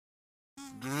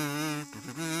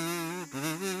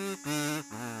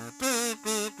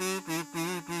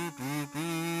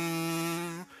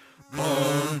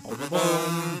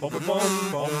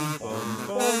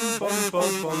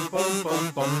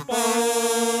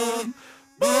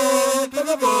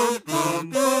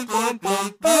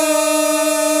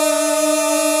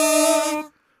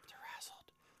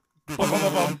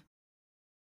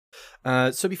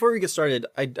So before we get started,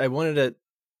 I wanted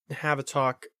to have a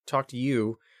talk to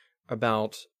you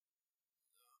about,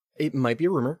 it might be a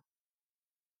rumor,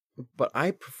 but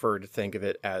I prefer to think of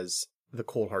it as the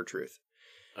cold hard truth.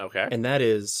 Okay. And that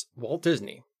is Walt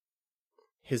Disney.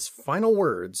 His final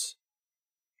words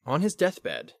on his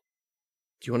deathbed.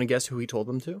 Do you want to guess who he told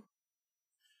them to?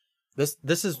 This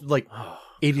is like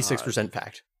 86%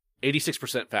 fact.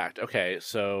 86% fact. Okay,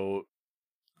 so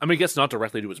I'm gonna guess not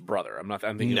directly to his brother. I'm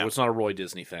thinking it's not a Roy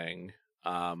Disney thing.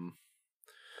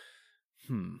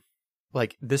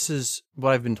 Like, this is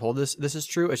what I've been told. This is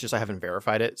true. It's just I haven't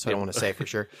verified it, so I don't want to say for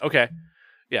sure. Okay.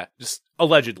 Yeah, just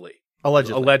allegedly.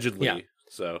 Allegedly. Yeah.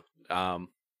 So,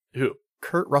 who?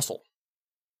 Kurt Russell.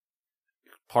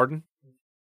 Pardon?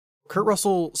 Kurt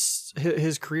Russell,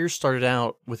 his career started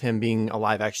out with him being a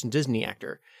live-action Disney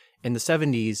actor. In the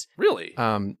 70s... Really?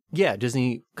 Yeah,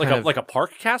 Disney... Like a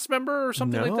park cast member or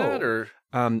something like that? Or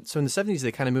so in the 70s,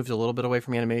 they kind of moved a little bit away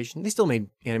from animation. They still made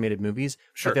animated movies,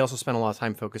 sure, but they also spent a lot of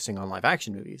time focusing on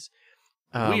live-action movies.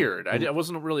 Weird. I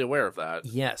wasn't really aware of that.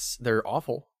 Yes, they're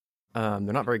awful. They're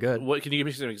not very good. What can you give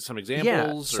me some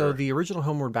examples? Yeah, so the original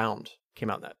Homeward Bound came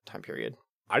out in that time period.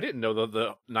 I didn't know that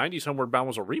the 90s Homeward Bound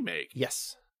was a remake.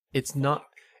 Yes. It's not...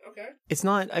 Okay. It's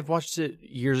not... I've watched it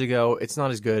years ago. It's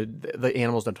not as good. The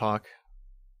animals don't talk.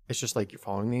 It's just like you're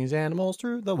following these animals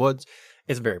through the woods.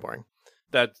 It's very boring.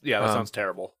 That sounds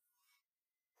terrible.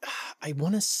 I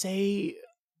want to say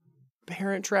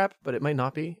Parent Trap, but it might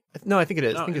not be. No, I think it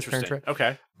is. I think it's Parent Trap.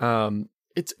 Okay.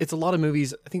 It's a lot of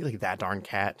movies. I think like That Darn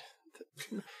Cat.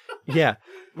 Yeah,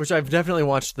 which I've definitely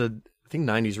watched the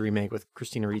 90s remake with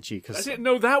Christina Ricci. Because I didn't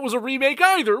know that was a remake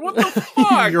either. What the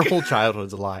fuck? Your whole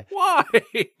childhood's a lie. Why?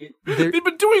 They've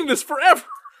been doing this forever.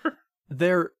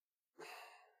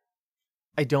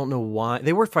 I don't know why.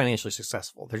 They were financially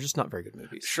successful. They're just not very good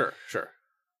movies. Sure.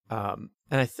 And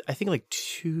I think like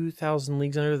 2,000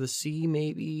 Leagues Under the Sea,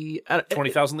 maybe.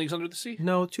 20,000 Leagues Under the Sea?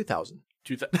 No, 2,000.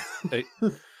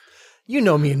 2,000. You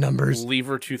know me in numbers.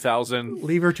 Lever 2,000.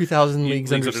 Lever 2,000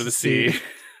 Leagues Under the Sea.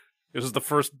 This was the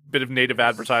first bit of native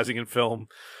advertising in film.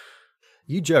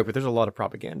 You joke, but there's a lot of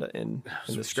propaganda in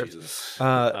the script.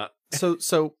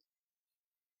 So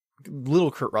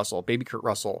little Kurt Russell, baby Kurt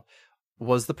Russell,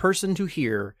 was the person to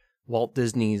hear Walt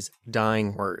Disney's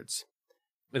dying words.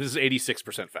 This is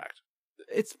 86% fact.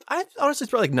 Honestly, it's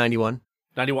probably like 91.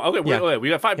 91. Okay, wait, we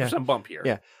got 5% bump here.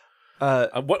 Yeah.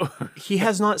 What? He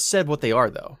has not said what they are,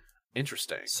 though.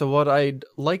 Interesting. So what I'd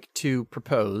like to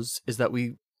propose is that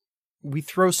we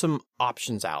throw some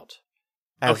options out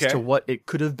as to what it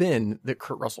could have been that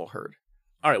Kurt Russell heard.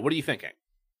 All right, what are you thinking?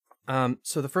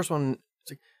 So the first one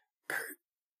is like,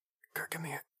 Kurt, come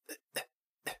here.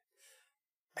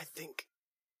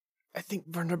 I think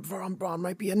Werner von Braun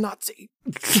might be a Nazi.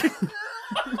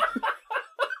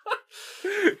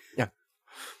 Yeah.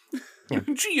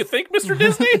 Gee, you think, Mr.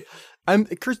 Disney?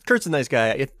 Kurt's a nice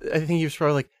guy. I think he was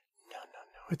probably like, no,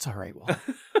 it's all right, Walt.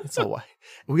 It's all right.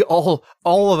 We all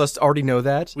of us already know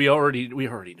that. We already know.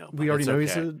 We already know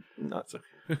he's a Nazi.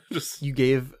 You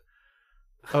gave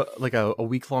a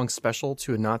week-long special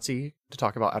to a Nazi to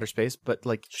talk about outer space, but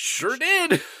like sure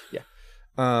did. Yeah.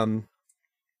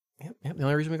 Yeah, the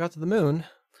only reason we got to the moon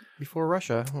before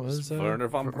Russia was Werner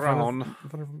von Braun.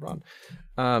 Werner von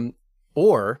Braun.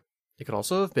 Or it could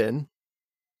also have been.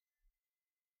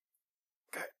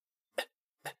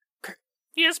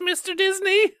 Yes, Mr.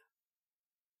 Disney.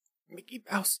 Mickey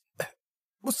Mouse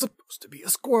was supposed to be a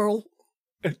squirrel.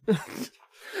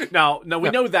 No, we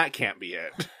know that can't be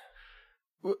it.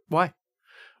 Why?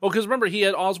 Well, because remember, he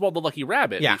had Oswald the Lucky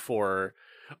Rabbit before.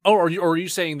 Oh, or are you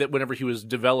saying that whenever he was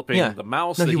developing the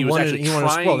mouse, that he was actually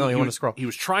trying? He wanted a squirrel. He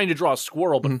was trying to draw a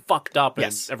squirrel, but fucked up,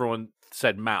 and everyone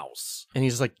said mouse. And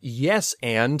he's like, yes,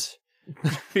 and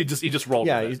he just rolled.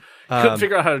 Yeah, with it. Couldn't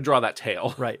figure out how to draw that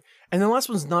tail. Right, and the last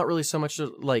one's not really so much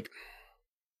like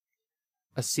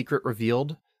a secret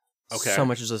revealed, so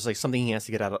much as just like something he has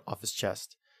to get off his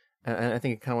chest. And I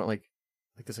think it kind of went like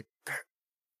this, like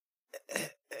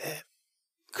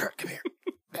Kurt, come here.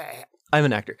 I'm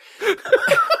an actor.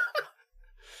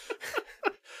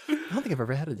 I don't think I've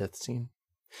ever had a death scene.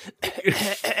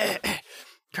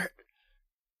 Kurt,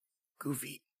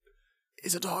 Goofy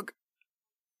is a dog,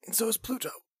 and so is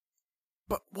Pluto.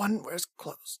 But one wears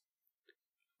clothes.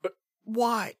 But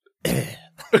why?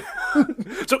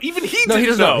 So even he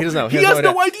doesn't know. He doesn't know. He has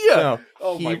no idea. No.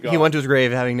 Oh my God. He went to his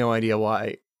grave having no idea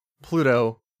why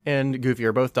Pluto and Goofy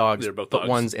are both dogs. They're both but dogs.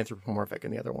 One's anthropomorphic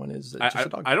and the other one is just a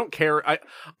dog. I don't care.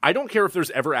 I don't care if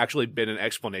there's ever actually been an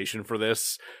explanation for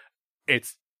this.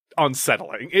 It's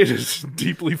unsettling. It is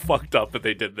deeply fucked up that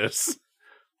they did this.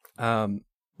 Walt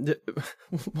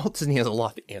Disney has a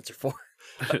lot to answer for,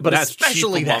 but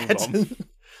especially that.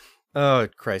 Oh,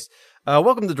 Christ.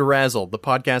 Welcome to DeRazzled, the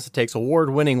podcast that takes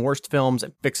award-winning worst films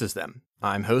and fixes them.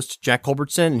 I'm host Jack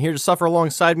Culbertson, and here to suffer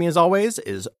alongside me, as always,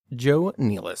 is Joe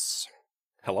Nealis.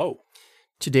 Hello.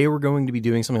 Today we're going to be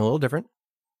doing something a little different.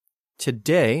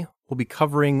 Today we'll be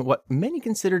covering what many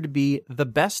consider to be the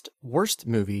best, worst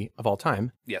movie of all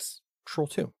time. Yes. Troll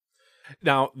 2.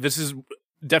 Now, this is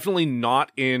definitely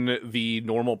not in the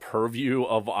normal purview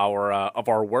of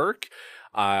our work.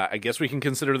 I guess we can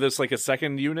consider this like a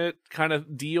second unit kind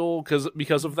of deal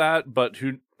because of that, but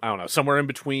I don't know, somewhere in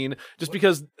between, just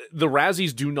because the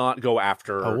Razzies do not go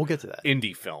after we'll get to that.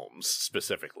 Indie films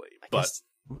specifically. This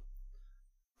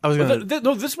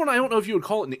one, I don't know if you would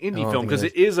call it an indie film because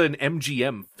it is an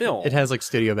MGM film. It has like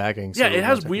studio backing. So yeah, it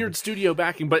has weird studio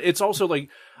backing, but it's also like,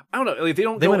 I don't know, like they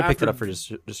might have picked it up for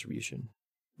distribution.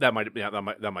 That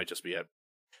might just be it.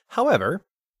 However,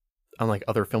 unlike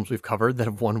other films we've covered that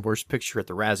have won Worst Picture at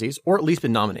the Razzies, or at least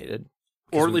been nominated.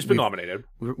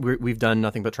 We've done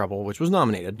Nothing But Trouble, which was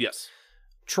nominated. Yes.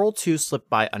 Troll 2 slipped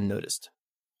by unnoticed.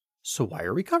 So why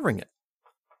are we covering it?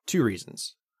 2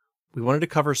 reasons. We wanted to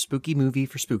cover a spooky movie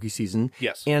for spooky season.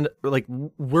 Yes. And like,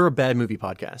 we're a bad movie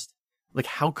podcast. Like,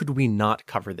 how could we not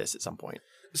cover this at some point?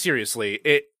 Seriously,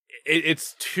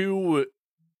 it's too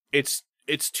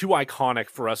iconic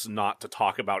for us not to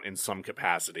talk about in some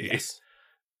capacity. Yes.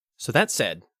 So that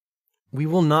said, we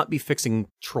will not be fixing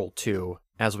Troll 2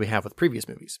 as we have with previous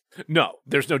movies. No,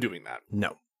 there's no doing that.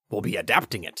 No, we'll be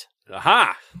adapting it.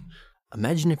 Aha!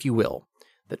 Imagine, if you will,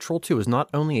 that Troll 2 is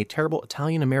not only a terrible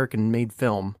Italian-American-made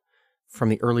film from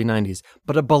the early 90s,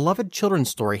 but a beloved children's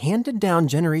story handed down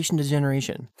generation to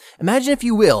generation. Imagine, if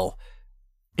you will,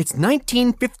 it's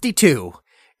 1952,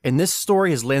 and this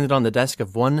story has landed on the desk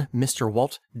of one Mr.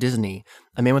 Walt Disney,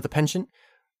 a man with a penchant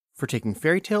for taking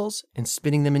fairy tales and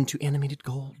spinning them into animated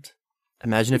gold.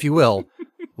 Imagine, if you will,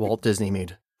 Walt Disney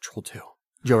made Troll 2.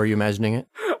 Joe, are you imagining it?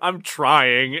 I'm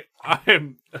trying.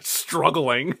 I'm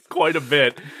struggling quite a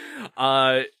bit.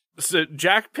 So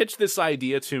Jack pitched this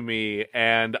idea to me,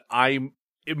 and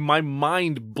my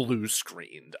mind blue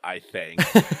screened, I think.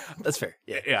 That's fair.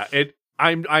 Yeah.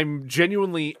 I'm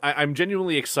genuinely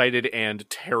excited and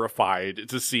terrified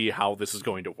to see how this is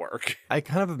going to work. I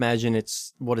kind of imagine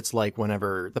it's what it's like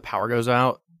whenever the power goes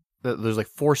out. There's like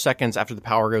 4 seconds after the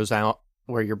power goes out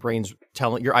where your eyes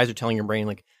are telling your brain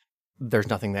like there's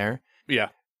nothing there. Yeah.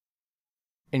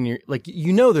 And you're like,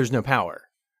 there's no power.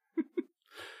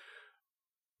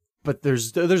 But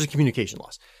there's a communication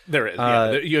loss. There is.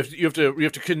 You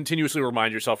have to continuously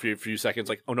remind yourself for a few seconds,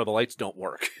 like, oh no, the lights don't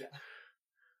work. Yeah.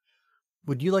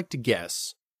 Would you like to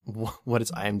guess what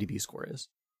its IMDb score is?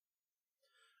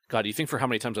 God, do you think for how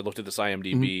many times I looked at this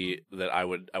IMDb that I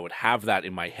would have that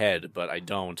in my head, but I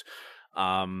don't.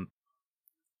 I'm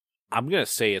gonna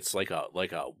say it's like a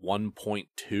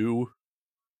 1.2.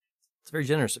 It's very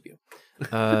generous of you.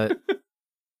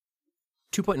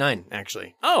 2.9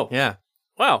 actually. Oh yeah.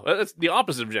 Wow, that's the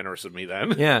opposite of generous of me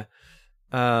then. Yeah.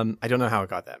 I don't know how it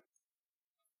got that.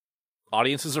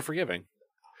 Audiences are forgiving.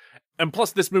 And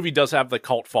plus, this movie does have the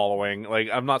cult following. Like,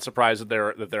 I'm not surprised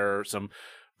that there are some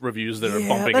reviews that are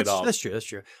bumping it up. That's true.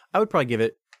 I would probably give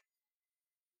it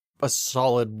a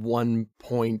solid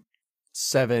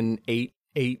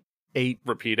 1.7888.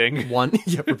 Repeating.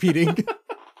 Yeah, repeating.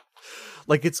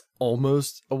 Like, it's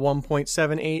almost a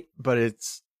 1.78, but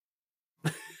it's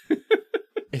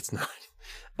not.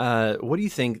 What do you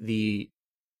think the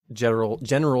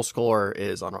general score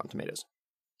is on Rotten Tomatoes?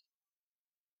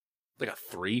 Like a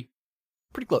 3?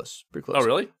 Pretty close. Oh,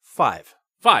 really? 5.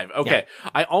 5. Okay.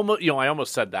 Yeah. I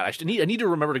almost said that. I need to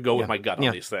remember to go with my gut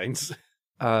on these things.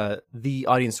 The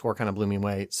audience score kind of blew me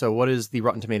away. So what is the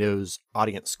Rotten Tomatoes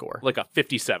audience score? Like a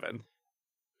 57.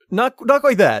 Not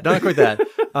quite that. Not quite that.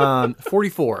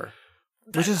 44.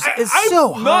 Which is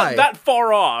so high. Not that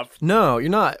far off. No, you're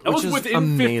not. I was within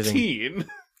amazing. 15.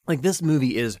 Like, this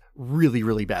movie is really,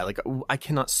 really bad. Like, I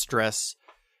cannot stress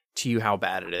to you how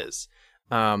bad it is.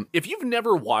 If you've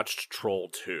never watched Troll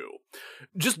 2,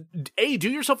 just do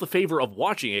yourself the favor of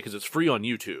watching it because it's free on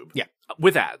YouTube. Yeah,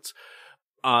 with ads.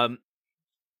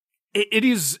 It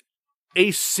is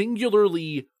a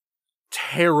singularly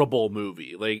terrible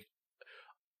movie. Like,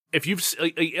 if you've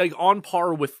like on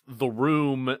par with The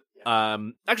Room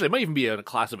Actually, it might even be in a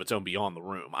class of its own beyond The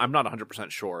Room. I'm not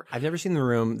 100% sure. I've never seen The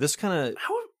Room. This kind of...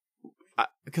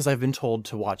 Because I've been told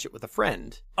to watch it with a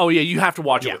friend. Oh, yeah, you have to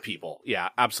watch it with people. Yeah,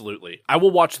 absolutely. I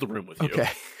will watch The Room with you. Okay.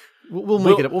 We'll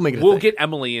make it. We'll make it. We'll get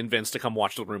Emily and Vince to come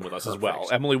watch The Room with us as well.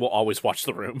 Emily will always watch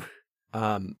The Room.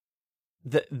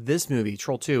 This movie,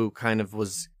 Troll 2, kind of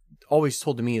was always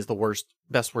told to me is the worst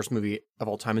movie of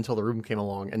all time until The Room came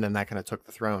along, and then that kind of took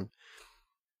the throne.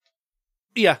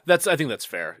 Yeah, I think that's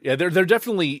fair. Yeah, they're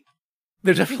definitely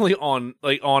on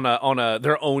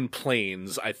their own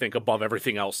planes, I think, above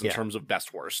everything else in terms of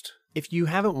best worst. If you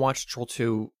haven't watched Troll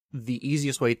 2, the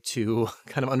easiest way to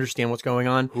kind of understand what's going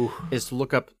on is to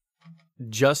look up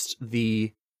just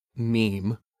the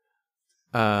meme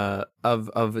of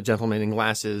a gentleman in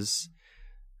glasses.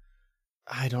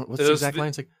 What's the exact line?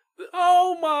 It's like,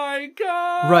 oh my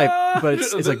god! Right, but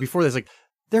it's like before this, like,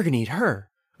 they're gonna eat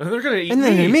her. And they're gonna eat and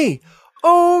then me.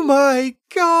 Oh my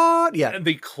god! Yeah, and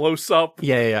the close up.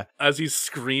 Yeah. As he's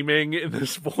screaming in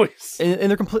this voice,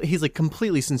 and they're he's like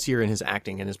completely sincere in his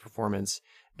acting and his performance,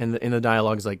 and in the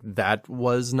dialogue is like, that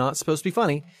was not supposed to be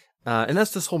funny. And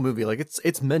that's this whole movie. Like,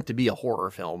 it's meant to be a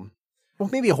horror film. Well,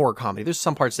 maybe a horror comedy. There's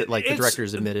some parts that the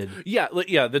director's admitted. Yeah.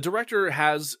 The director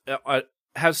has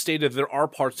stated there are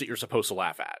parts that you're supposed to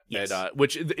laugh at. Yes. And,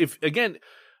 which, if again,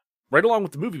 right along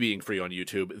with the movie being free on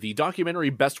YouTube, the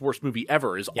documentary Best Worst Movie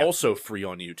Ever is also free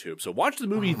on YouTube. So watch the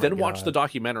movie, then watch the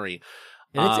documentary.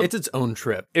 And it's its own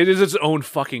trip. It is its own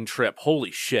fucking trip.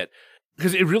 Holy shit.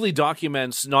 Because it really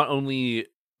documents not only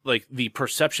like the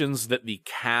perceptions that the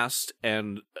cast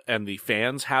and the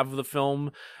fans have of the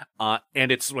film,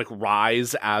 and its like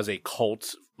rise as a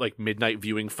cult like midnight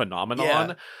viewing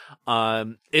phenomenon.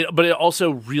 But it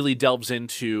also really delves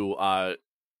into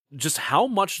just how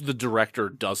much the director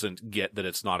doesn't get that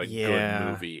it's not a good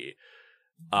movie.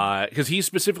 Because he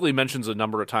specifically mentions a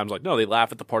number of times, like, no, they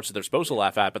laugh at the parts that they're supposed to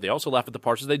laugh at, but they also laugh at the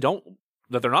parts that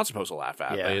they're not supposed to laugh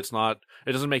at. Yeah. Like,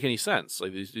 it doesn't make any sense.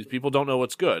 Like, these people don't know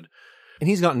what's good. And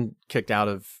he's gotten kicked out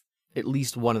of at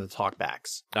least one of the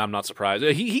talkbacks. I'm not surprised.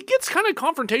 He gets kind of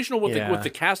confrontational with the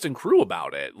cast and crew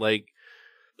about it. Like,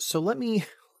 so let me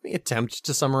attempt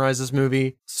to summarize this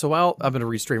movie. So I'm going to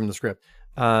read straight from the script.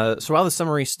 So while the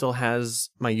summary still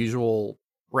has my usual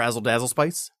razzle dazzle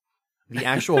spice, the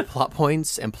actual plot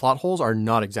points and plot holes are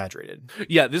not exaggerated.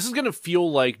 Yeah, this is going to feel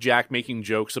like Jack making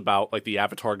jokes about like the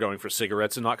Avatar going for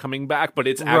cigarettes and not coming back, but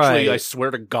it's actually, I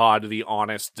swear to God, the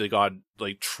honest to God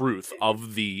like truth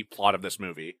of the plot of this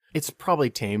movie. It's probably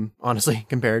tame, honestly,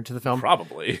 compared to the film.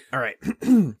 Probably. All right.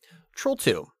 Troll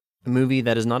 2, a movie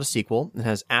that is not a sequel and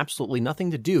has absolutely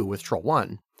nothing to do with Troll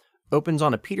 1, opens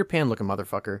on a Peter Pan-looking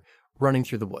motherfucker running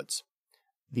through the woods.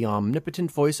 The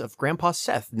omnipotent voice of Grandpa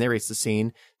Seth narrates the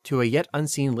scene to a yet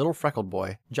unseen little freckled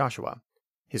boy, Joshua,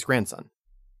 his grandson.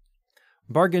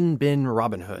 Bargain Bin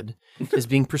Robin Hood is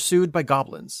being pursued by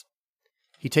goblins.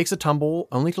 He takes a tumble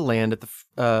only to land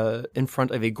at in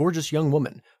front of a gorgeous young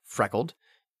woman, freckled,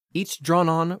 each drawn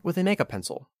on with a makeup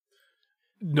pencil.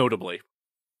 Notably.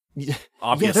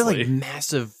 Obviously. Yeah, they're like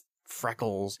massive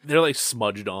freckles. They're like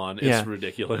smudged on. It's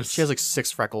ridiculous. She has like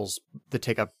 6 freckles that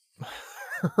take up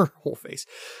her whole face.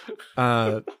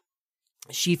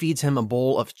 She feeds him a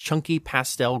bowl of chunky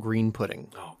pastel green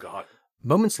pudding. Oh, God.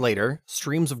 Moments later,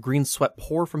 streams of green sweat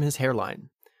pour from his hairline.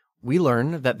 We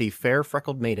learn that the fair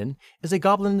freckled maiden is a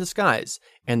goblin in disguise,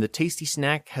 and the tasty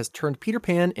snack has turned Peter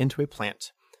Pan into a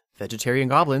plant. Vegetarian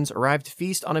goblins arrive to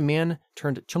feast on a man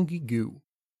turned chunky goo.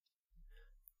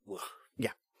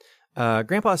 Yeah.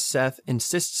 Grandpa Seth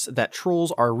insists that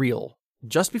trolls are real.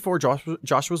 Just before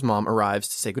Joshua's mom arrives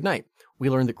to say goodnight, we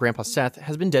learn that Grandpa Seth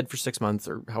has been dead for 6 months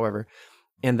or however,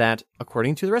 and that,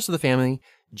 according to the rest of the family,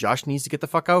 Josh needs to get the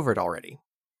fuck over it already.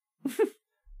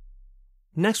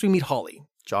 Next, we meet Holly,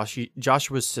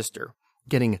 Joshua's sister,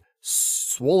 getting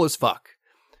swole as fuck.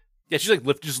 Yeah, she's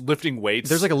like just lifting weights.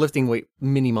 There's like a lifting weight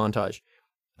mini montage.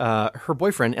 Her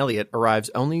boyfriend, Elliot, arrives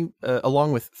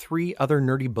along with 3 other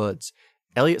nerdy buds.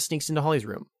 Elliot sneaks into Holly's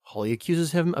room. Holly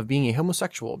accuses him of being a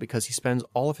homosexual because he spends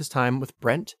all of his time with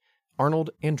Brent,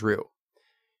 Arnold, and Drew.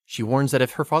 She warns that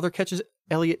if her father catches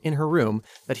Elliot in her room,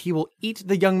 that he will eat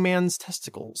the young man's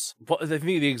testicles. Well, I think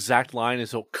the exact line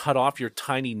is he'll cut off your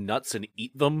tiny nuts and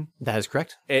eat them. That is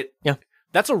correct. Yeah.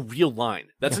 That's a real line.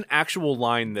 That's an actual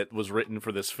line that was written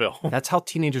for this film. That's how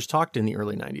teenagers talked in the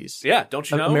early 90s. Yeah, don't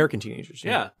you know? American teenagers.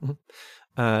 Yeah.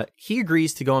 He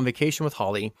agrees to go on vacation with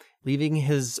Holly, leaving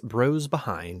his bros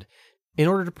behind, in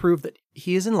order to prove that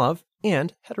he is in love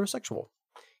and heterosexual.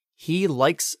 He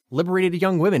likes liberated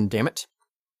young women, damn it.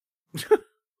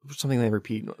 Something they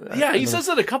repeat. Yeah, he says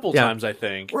that a couple times, I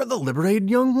think. We're the liberated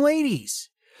young ladies.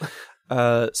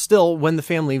 Still, when the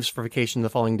fam leaves for vacation the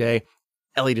following day,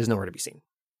 Elliot is nowhere to be seen.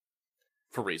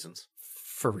 For reasons.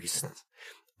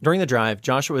 During the drive,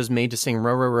 Joshua is made to sing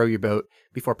Row, Row, Row Your Boat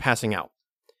before passing out.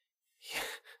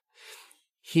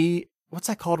 What's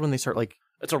that called when they start like...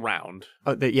 It's a round.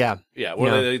 Yeah. Yeah,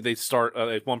 where they start,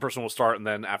 one person will start, and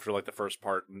then after like the first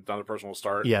part, another person will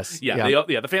start. Yes. Yeah,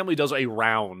 the family does a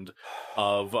round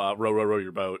of Row, Row, Row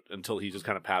Your Boat until he just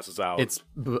kind of passes out. It's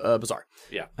bizarre.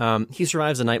 Yeah. He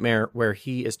survives a nightmare where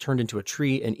he is turned into a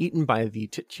tree and eaten by the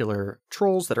titular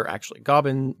trolls that are actually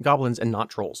goblins and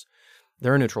not trolls.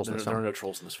 There are no trolls in this film. There are no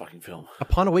trolls in this fucking film.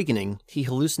 Upon awakening, he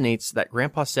hallucinates that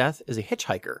Grandpa Seth is a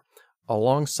hitchhiker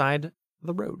alongside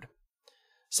the road.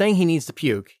 Saying he needs to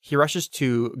puke, he rushes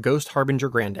to Ghost Harbinger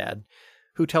Granddad,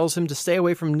 who tells him to stay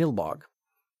away from Nilbog.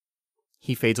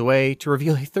 He fades away to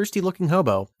reveal a thirsty-looking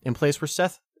hobo in place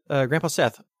where Grandpa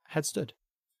Seth had stood.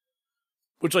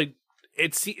 Which, like,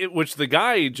 which the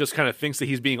guy just kind of thinks that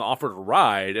he's being offered a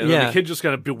ride, and then the kid just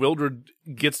kind of bewildered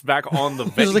gets back on the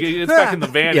van, back in the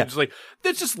van, and just like,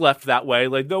 it's just left that way.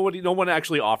 Like, no one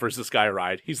actually offers this guy a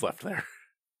ride. He's left there.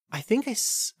 I think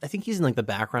he's in like the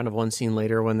background of one scene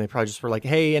later when they probably just were like,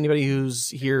 "Hey, anybody who's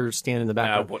here, stand in the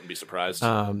background." I wouldn't be surprised.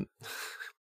 They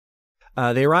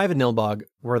arrive at Nilbog,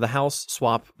 where they house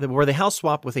swap with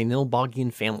a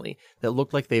Nilbogian family that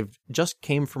looked like they've just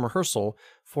came from rehearsal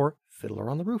for Fiddler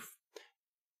on the Roof.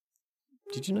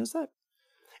 Did you notice that?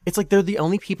 It's like they're the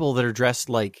only people that are dressed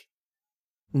like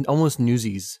almost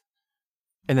newsies,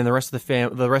 and then the rest of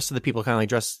the people kind of like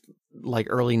dressed like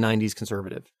early '90s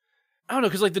conservative. I don't know,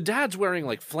 because like the dad's wearing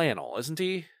like flannel, isn't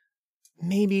he?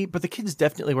 Maybe, but the kid's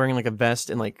definitely wearing like a vest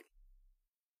and like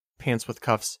pants with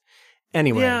cuffs.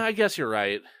 Anyway. Yeah, I guess you're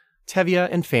right. Tevye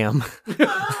and fam.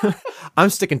 I'm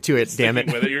sticking to it, damn it.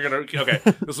 With it. You're gonna okay.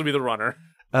 This will be the runner.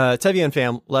 Tevye and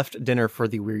fam left dinner for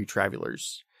the weary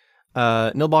travelers.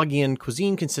 Nilbogian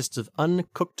cuisine consists of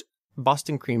uncooked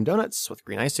Boston cream donuts with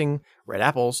green icing, red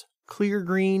apples, clear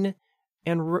green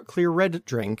and clear red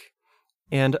drink,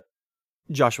 and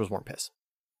Joshua's warm piss.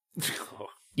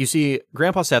 You see,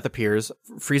 Grandpa Seth appears,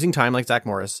 freezing time like Zach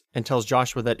Morris, and tells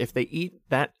Joshua that if they eat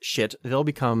that shit, they'll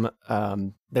become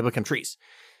trees,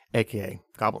 aka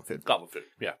goblin food. Goblin food,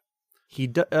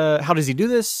 yeah. How does he do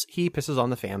this? He pisses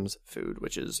on the fam's food,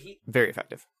 which is very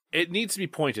effective. It needs to be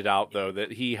pointed out, though,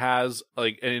 that he has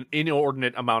like an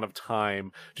inordinate amount of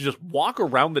time to just walk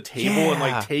around the table and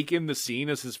like take in the scene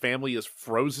as his family is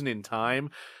frozen in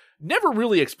time. Never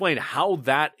really explained how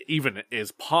that even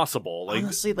is possible. Like,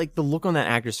 honestly, like the look on that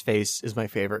actor's face is my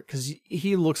favorite because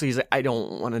he looks like he's like, I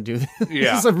don't want to do this.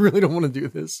 Yeah. I really don't want to do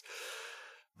this.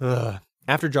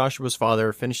 After Joshua's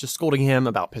father finishes scolding him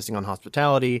about pissing on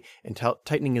hospitality and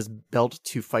tightening his belt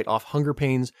to fight off hunger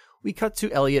pains, we cut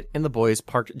to Elliot and the boys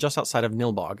parked just outside of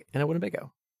Nilbog and at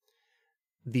Winnebago.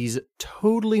 These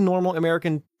totally normal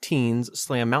American teens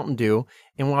slam Mountain Dew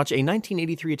and watch a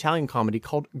 1983 Italian comedy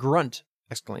called Grunt!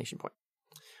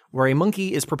 Where a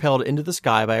monkey is propelled into the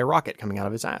sky by a rocket coming out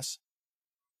of his ass.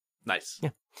 Nice. Yeah.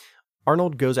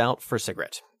 Arnold goes out for a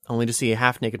cigarette, only to see a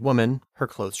half-naked woman, her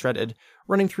clothes shredded,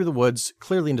 running through the woods,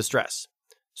 clearly in distress.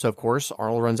 So, of course,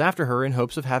 Arnold runs after her in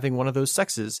hopes of having one of those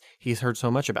sexes he's heard so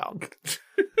much about.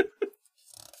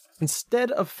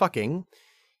 Instead of fucking,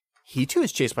 he too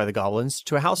is chased by the goblins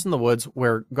to a house in the woods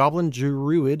where goblin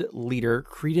druid leader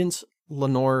Credence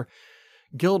Lenore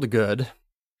Gildegood,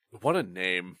 what a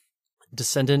name,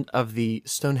 descendant of the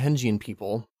Stonehengian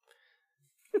people,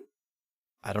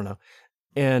 I don't know,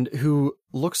 and who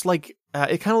looks like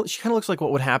she kind of looks like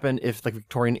what would happen if like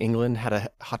Victorian England had a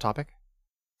Hot Topic.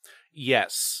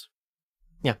 Yes.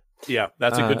 Yeah,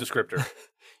 that's a good descriptor.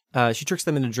 She tricks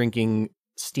them into drinking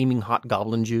steaming hot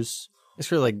goblin juice.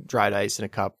 It's really like dried ice in a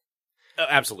cup.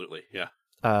 Absolutely, yeah.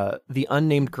 The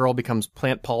unnamed girl becomes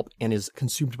plant pulp and is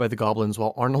consumed by the goblins,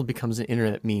 while Arnold becomes an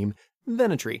internet meme.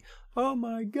 Then a tree. Oh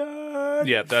my god.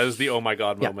 Yeah, that is the oh my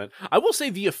god moment. I will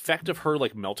say the effect of her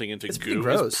like melting into goo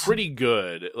is pretty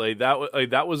good. Like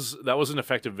that was an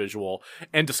effective visual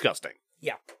and disgusting.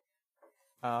 Yeah.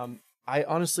 I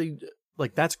honestly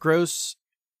like that's gross.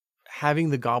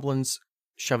 Having the goblins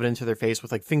shove it into their face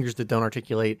with like fingers that don't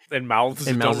articulate and mouths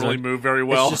that don't really move very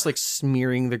well. It's just like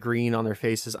smearing the green on their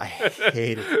faces. I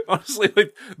hate it. Honestly,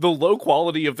 like the low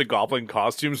quality of the goblin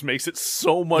costumes makes it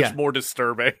so much more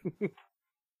disturbing.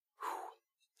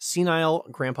 Senile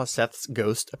Grandpa Seth's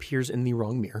ghost appears in the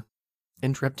wrong mirror,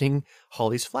 interrupting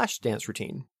Holly's flash dance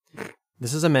routine.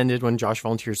 This is amended when Josh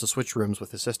volunteers to switch rooms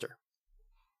with his sister.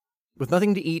 With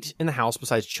nothing to eat in the house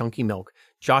besides chunky milk,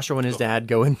 Joshua and his dad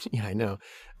go in. Yeah, I know.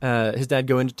 His dad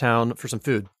go into town for some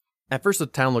food. At first, the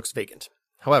town looks vacant.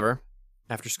 However,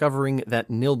 after discovering that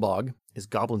Nilbog is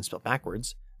goblin spelled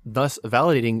backwards, thus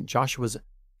validating Joshua's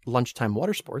lunchtime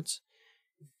water sports,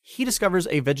 he discovers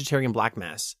a vegetarian black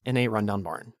mass in a rundown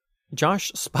barn.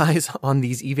 Josh spies on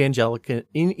these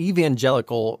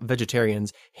evangelical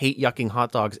vegetarians hate yucking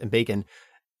hot dogs and bacon.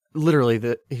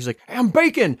 Literally, he's like, I'm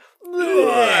bacon!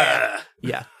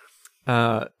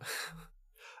 Yeah.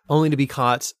 Only to be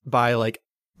caught by, like,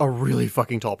 a really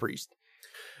fucking tall priest.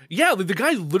 Yeah, the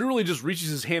guy literally just reaches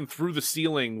his hand through the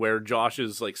ceiling where Josh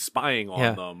is, like, spying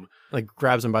on them. Like,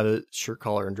 grabs him by the shirt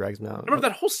collar and drags him out. I remember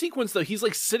that whole sequence, though. He's,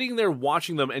 like, sitting there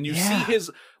watching them, and you see his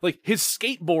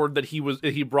skateboard that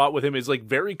he brought with him is, like,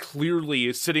 very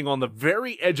clearly sitting on the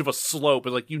very edge of a slope,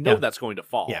 and, like, that's going to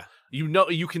fall. Yeah.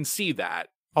 You can see that.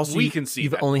 Also, we can see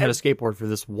you've only had a skateboard for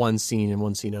this one scene and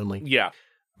one scene only. Yeah.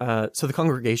 So the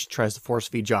congregation tries to force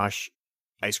feed Josh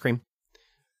ice cream.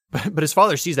 But his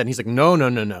father sees that and he's like,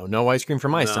 no ice cream for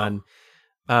my son.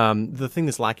 The thing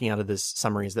that's lacking out of this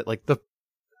summary is that, like,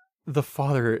 the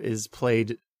father is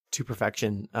played to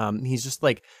perfection. He's just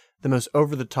like the most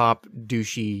over the top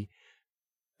douchey.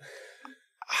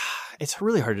 It's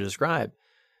really hard to describe.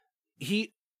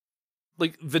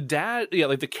 Like the dad,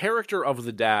 like the character of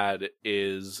the dad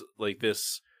is like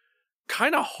this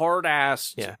kind of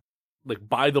hard-assed, like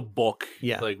by the book,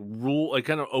 like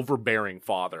kind of overbearing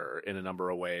father in a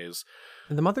number of ways.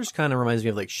 And the mother's kind of reminds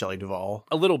me of like Shelley Duvall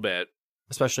a little bit,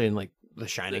 especially in like The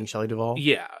Shining. Shelley Duvall,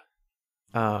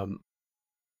 but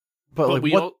like,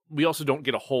 we also don't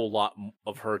get a whole lot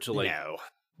of her to like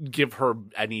give her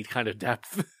any kind of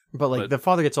depth. But like the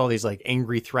father gets all these like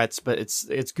angry threats, but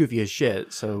it's goofy as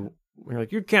shit. So we're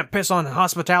like, you can't piss on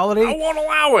hospitality. I won't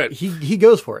allow it. He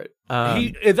goes for it.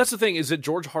 That's the thing, is that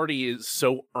George Hardy is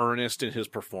so earnest in his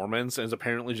performance and is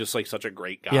apparently just like such a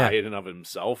great guy in and of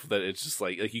himself that it's just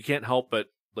like you can't help but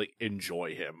like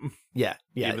enjoy him. Yeah.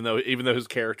 Even though his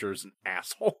character is an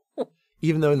asshole.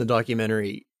 Even though in the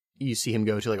documentary you see him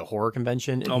go to like a horror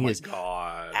convention and he is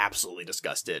God, absolutely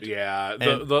disgusted. Yeah.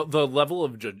 The level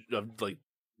of judgment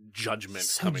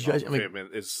coming off of him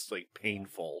is like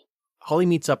painful. Holly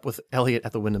meets up with Elliot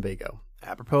at the Winnebago.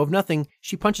 Apropos of nothing,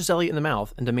 she punches Elliot in the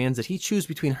mouth and demands that he choose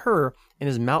between her and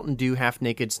his Mountain Dew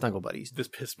half-naked snuggle buddies. This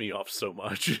pissed me off so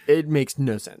much. It makes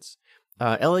no sense.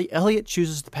 Elliot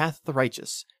chooses the path of the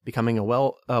righteous, becoming a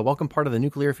welcome part of the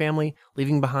nuclear family,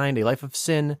 leaving behind a life of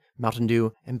sin, Mountain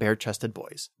Dew, and bare-chested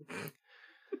boys.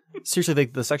 Seriously,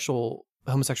 the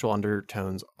homosexual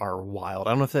undertones are wild.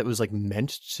 I don't know if that was like meant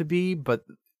to be, but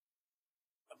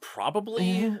probably.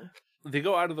 Yeah. They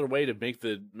go out of their way to make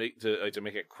a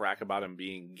crack about him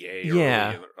being gay.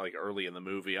 Early in the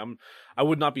movie. I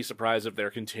would not be surprised if they're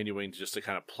continuing just to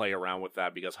kind of play around with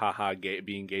that because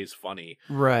being gay is funny,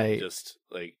 right? Just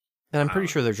like, and I'm pretty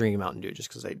sure they're drinking Mountain Dew just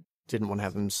because they didn't want to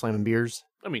have them slamming beers.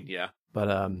 I mean, yeah,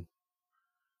 but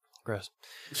gross.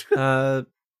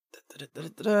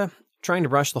 Trying to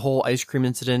brush the whole ice cream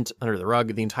incident under the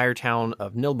rug, the entire town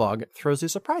of Nilbog throws a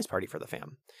surprise party for the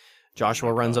fam.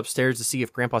 Joshua runs upstairs to see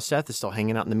if Grandpa Seth is still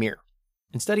hanging out in the mirror.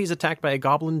 Instead, he's attacked by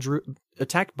goblin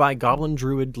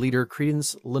druid leader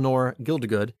Credence Lenore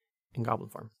Gildegood in goblin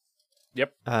form.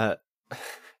 Yep.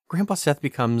 Grandpa Seth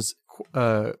becomes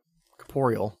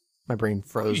corporeal. My brain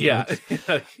froze. Yeah.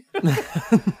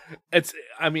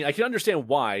 I mean, I can understand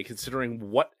why,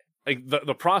 considering what like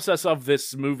the process of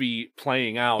this movie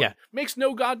playing out makes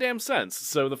no goddamn sense.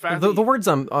 So the fact the words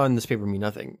on this paper mean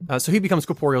nothing. So he becomes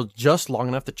corporeal just long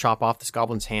enough to chop off this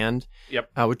goblin's hand. Yep.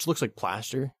 Which looks like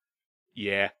plaster.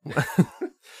 Yeah.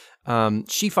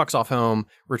 She fucks off home,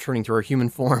 returning to her human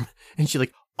form, and she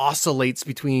like oscillates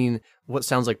between what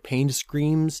sounds like pained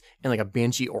screams and like a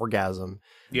banshee orgasm.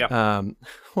 Yeah.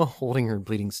 While holding her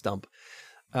bleeding stump.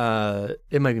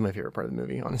 It might be my favorite part of the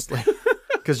movie, honestly.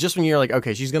 Because just when you're like,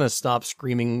 okay, she's going to stop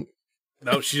screaming.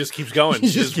 No, she just keeps going.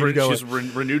 She's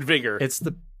renewed vigor. It's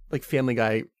the like Family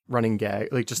Guy running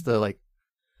gag, like just the like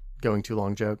going too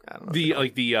long joke. I don't know. The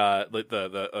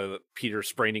Peter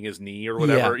spraining his knee or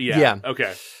whatever. Yeah.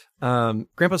 Okay.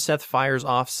 Grandpa Seth fires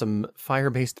off some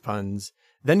fire-based puns,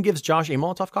 then gives Josh a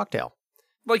Molotov cocktail.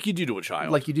 Like you do to a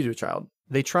child.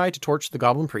 They try to torch the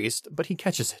goblin priest, but he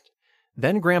catches it.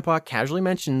 Then Grandpa casually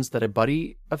mentions that a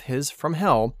buddy of his from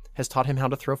hell has taught him how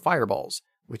to throw fireballs,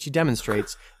 which he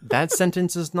demonstrates. That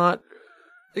sentence is not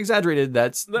exaggerated.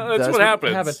 That's what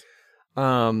happens.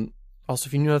 Also,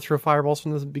 if you knew how to throw fireballs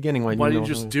from the beginning, why did you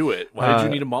just do it? Why did you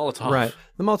need a Molotov? Right.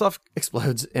 The Molotov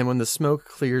explodes, and when the smoke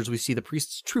clears, we see the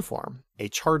priest's true form, a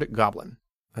charred goblin.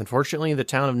 Unfortunately, the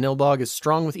town of Nilbog is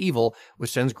strong with evil,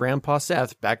 which sends Grandpa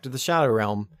Seth back to the Shadow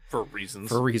Realm. For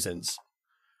reasons.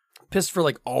 Pissed for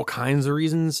like all kinds of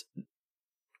reasons,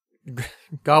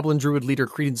 Goblin Druid leader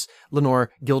Credence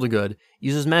Lenore Gildegood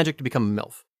uses magic to become a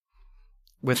MILF.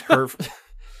 With her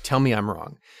Tell me I'm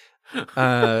wrong.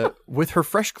 With her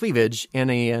fresh cleavage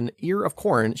and an ear of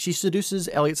corn, she seduces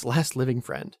Elliot's last living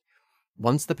friend.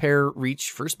 Once the pair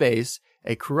reach first base,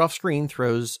 a crew off screen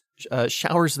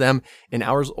showers them in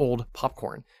hours-old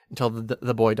popcorn until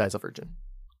the boy dies a virgin.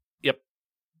 Yep.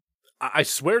 I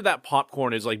swear that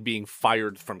popcorn is like being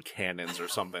fired from cannons or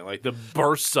something. Like the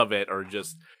bursts of it are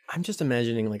just... I'm just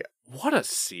imagining like... What a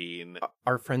scene.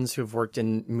 Our friends who have worked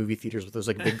in movie theaters with those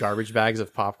like big garbage bags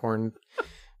of popcorn,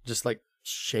 just like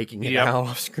shaking it out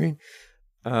off screen.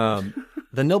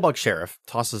 The Nilbog sheriff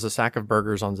tosses a sack of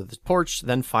burgers onto the porch,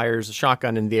 then fires a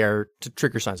shotgun in the air to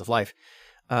trigger signs of life,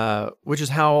 which is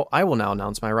how I will now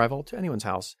announce my arrival to anyone's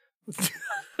house.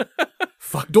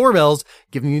 Fuck doorbells,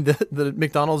 giving you the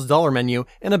McDonald's dollar menu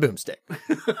and a boomstick.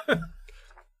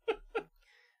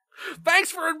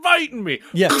 Thanks for inviting me.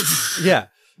 Yeah.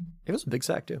 It was a big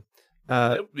sack too.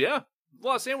 Yeah, a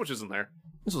lot of sandwiches in there.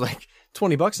 This was like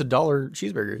 $20 $1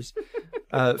 cheeseburgers.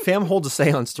 Fam holds a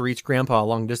seance to reach Grandpa a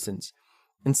long distance.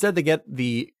 Instead, they get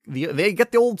the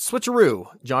old switcheroo,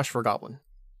 Josh for Goblin.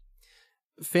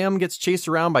 Fam gets chased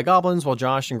around by goblins while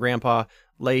Josh and Grandpa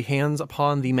lay hands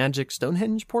upon the magic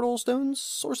Stonehenge portal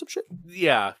stones or some shit.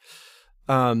 Yeah.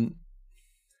 I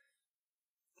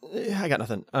got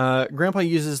nothing. Grandpa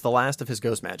uses the last of his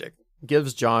ghost magic,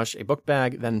 gives Josh a book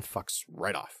bag, then fucks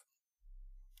right off.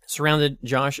 Surrounded,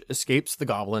 Josh escapes the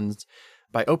goblins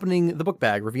by opening the book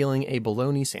bag, revealing a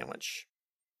bologna sandwich.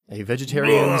 A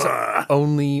vegetarian's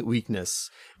only weakness.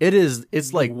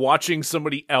 It's like watching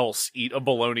somebody else eat a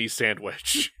bologna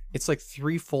sandwich. It's like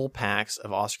 3 full packs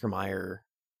of Oscar Mayer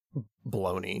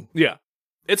bologna. Yeah.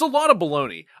 It's a lot of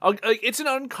bologna. It's an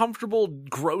uncomfortable,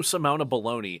 gross amount of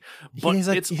bologna. But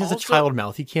he has a child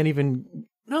mouth. He can't even...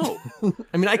 No.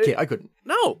 I mean, I couldn't.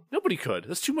 No, nobody could.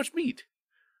 That's too much meat.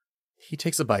 He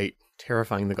takes a bite,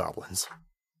 terrifying the goblins.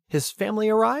 His family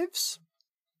arrives.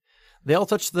 They all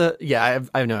touch the... Yeah,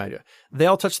 I have no idea. They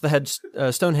all touch the head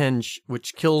Stonehenge,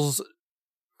 which kills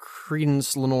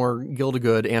Credence, Lenore,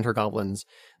 Gildegood, and her goblins.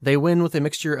 They win with a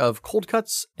mixture of cold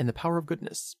cuts and the power of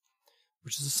goodness,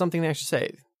 which is something they actually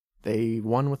say. They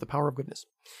won with the power of goodness.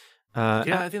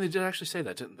 I think they did actually say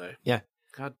that, didn't they? Yeah.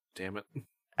 God damn it.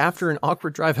 After an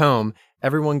awkward drive home,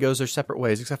 everyone goes their separate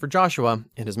ways except for Joshua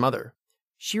and his mother.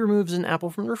 She removes an apple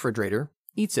from the refrigerator,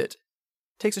 eats it,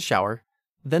 takes a shower,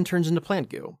 then turns into plant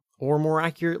goo, or more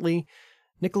accurately,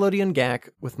 Nickelodeon gack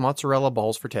with mozzarella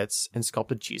balls for tits and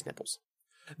sculpted cheese nipples.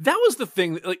 That was the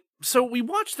thing. So we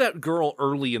watched that girl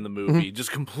early in the movie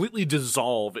just completely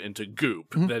dissolve into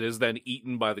goop that is then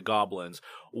eaten by the goblins.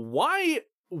 Why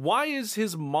is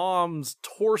his mom's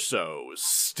torso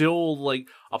still like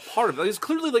a part of it? It's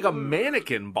clearly like a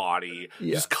mannequin body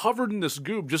just covered in this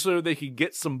goop just so they could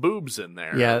get some boobs in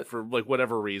there for like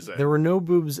whatever reason. There were no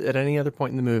boobs at any other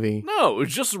point in the movie. No, it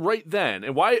was just right then.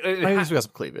 And why? I guess we got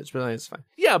some cleavage, but it's fine.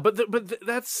 Yeah, but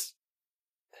that's...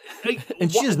 Like,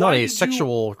 and she is not a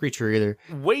sexual creature either.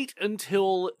 Wait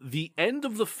until the end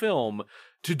of the film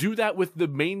to do that with the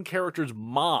main character's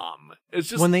mom. It's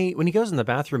just when he goes in the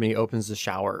bathroom and he opens the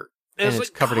shower and it's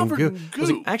like covered in goo. I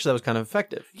was like, actually, that was kind of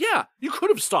effective. Yeah, you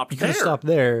could have stopped there. You could have stopped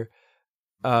there,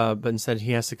 but instead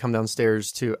he has to come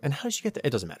downstairs too. And how did she get there? It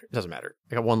doesn't matter.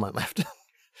 I got one line left.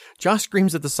 Josh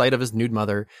screams at the sight of his nude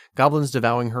mother. Goblins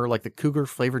devouring her like the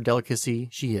cougar-flavored delicacy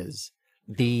she is.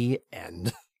 The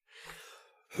end.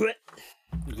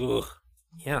 Ugh.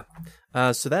 Yeah.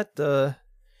 So that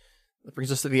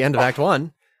brings us to the end of Act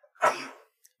 1.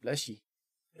 Bless you.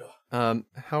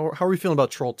 How are we feeling about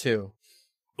Troll 2?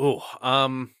 Oh,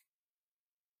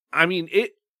 I mean,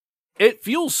 it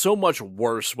feels so much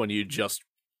worse when you just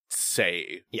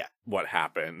say what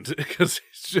happened, because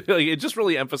it just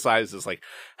really emphasizes like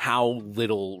how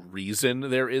little reason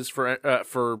there is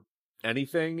for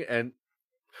anything, and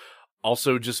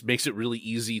also just makes it really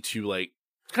easy to like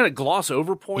kind of gloss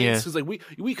over points, because like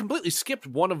we completely skipped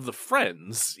one of the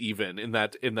friends even in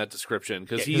that description,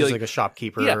 because he's like a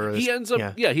shopkeeper. Yeah, he ends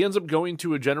up going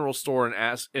to a general store and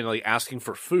asking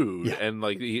for food, and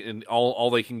like and all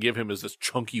they can give him is this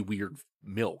chunky weird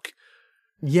milk.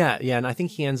 Yeah, and I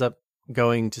think he ends up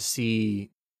going to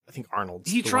see, I think Arnold.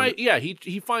 He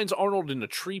finds Arnold in a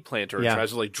tree planter and tries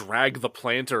to like drag the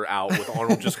planter out with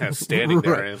Arnold just kind of standing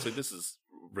there, and it's like, this is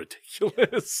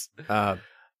ridiculous.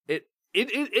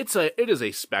 It is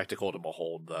a spectacle to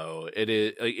behold, though.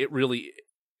 It really.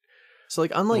 So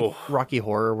like, unlike Rocky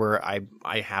Horror, where I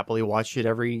happily watch it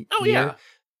every year,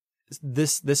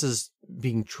 this is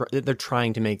being they're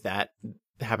trying to make that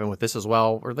happen with this as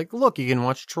well. Or like, look, you can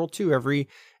watch Troll 2 every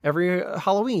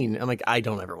Halloween. I'm like, I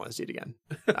don't ever want to see it again.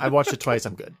 I watched it twice.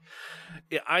 I'm good.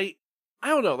 Yeah, I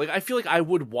don't know. Like, I feel like I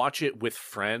would watch it with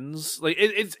friends. Like,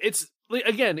 it's like,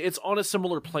 again, it's on a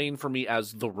similar plane for me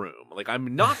as The Room. Like,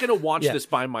 I'm not going to watch this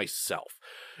by myself.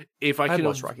 If I can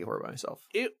watch Rocky Horror by myself.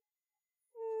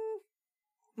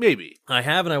 Maybe. I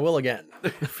have, and I will again.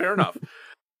 Fair enough.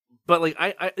 But like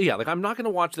I'm not going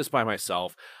to watch this by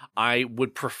myself. I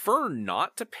would prefer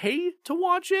not to pay to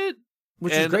watch it,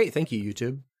 which is great. Thank you,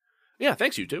 YouTube. Yeah,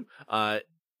 thanks, YouTube. But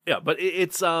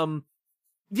it's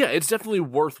definitely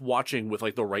worth watching with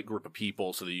like the right group of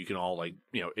people so that you can all like,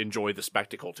 enjoy the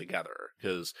spectacle together.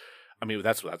 Because I mean,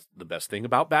 that's the best thing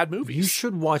about bad movies. You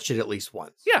should watch it at least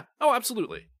once. Yeah. Oh,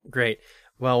 absolutely. Great.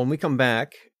 Well, when we come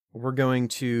back, we're going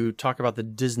to talk about the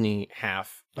Disney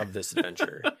half of this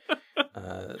adventure.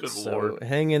 Good Lord.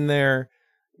 Hang in there.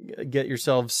 Get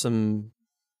yourself some.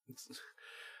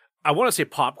 I want to say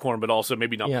popcorn, but also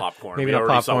maybe not popcorn. Maybe we not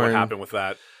already popcorn. saw what happened with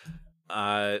that.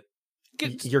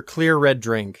 Your clear red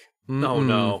drink.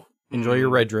 No. Enjoy your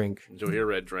red drink. Enjoy your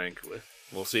red drink.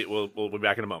 We'll see. We'll be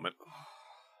back in a moment.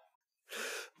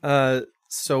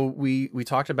 So we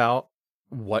talked about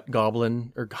what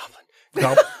Goblin.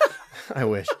 I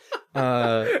wish.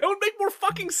 It would make more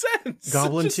fucking sense.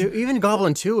 Goblin 2, even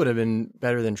Goblin 2 would have been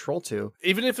better than Troll 2.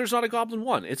 Even if there's not a Goblin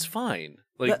 1, it's fine.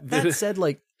 Like that said,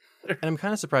 like, and I'm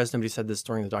kind of surprised nobody said this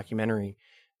during the documentary,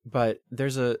 but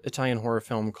there's a Italian horror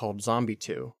film called Zombie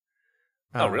 2.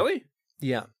 Oh, really?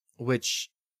 Yeah, which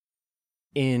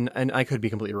and I could be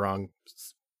completely wrong,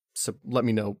 so let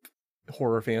me know,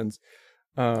 horror fans.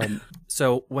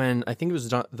 So when I think it was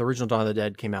the original Dawn of the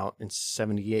Dead came out in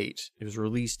 1978, it was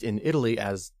released in Italy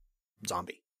as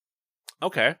Zombie.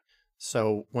 Okay.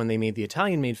 So when they made the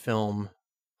Italian-made film,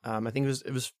 I think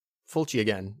it was Fulci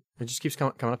again. It just keeps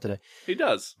coming up today. He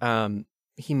does.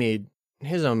 He made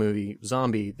his own movie,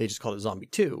 Zombie. They just called it Zombie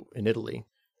 2 in Italy.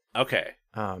 Okay.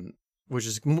 Which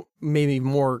is maybe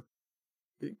more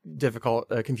difficult,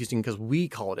 confusing, because we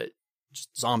called it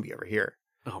just Zombie over here.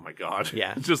 Oh my god!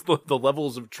 Yeah, just the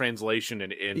levels of translation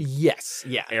and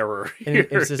error. And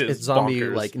it's Zombie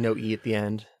bonkers. like no E at the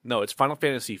end. No, it's Final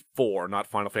Fantasy 4, not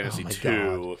Final Fantasy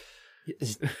 2.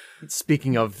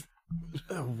 Speaking of,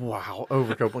 wow,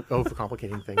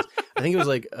 overcomplicating things. I think it was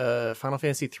like Final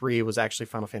Fantasy 3 was actually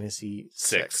Final Fantasy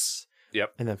 6.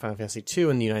 Yep. And then Final Fantasy 2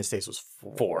 in the United States was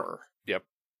 4. Yep.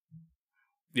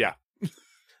 Yeah.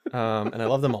 And I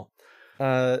love them all.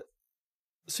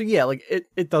 So yeah, like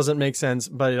it doesn't make sense,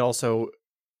 but it also,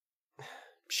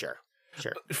 sure,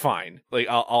 fine. Like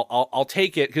I'll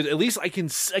take it because at least I can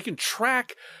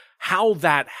track how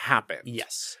that happened.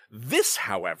 Yes. This,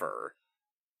 howew,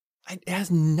 it has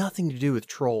nothing to do with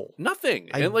Troll. Nothing.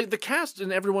 And like the cast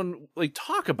and everyone like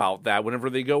talk about that whenever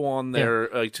they go on their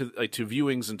to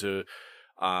viewings and to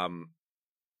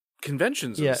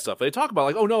conventions and stuff. They talk about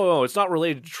like, oh no, it's not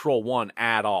related to Troll 1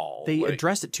 at all. They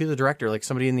addressed it to the director. Like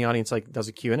somebody in the audience like does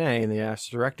a Q&A and they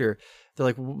ask the director, they're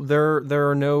like,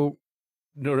 there are no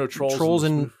trolls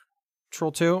in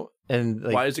Troll 2. And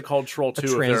like, why is it called Troll 2?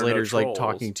 The translator's like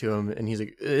talking to him and he's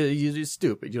like, you're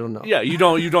stupid. You don't know. Yeah, you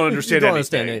don't understand. You don't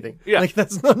understand anything. Yeah, like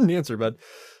that's not an answer, bud.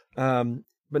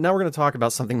 But now we're going to talk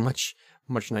about something much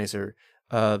nicer.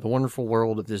 The wonderful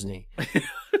world of Disney.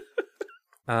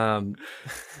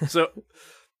 So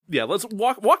yeah, let's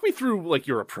walk me through like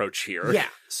your approach here. Yeah.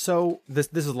 So this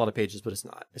is a lot of pages, but it's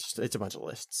not. It's a bunch of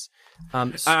lists.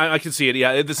 I can see it.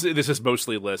 Yeah, this is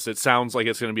mostly lists. It sounds like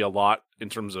it's going to be a lot in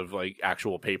terms of like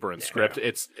actual paper and script.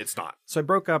 It's not. So I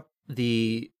broke up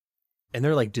and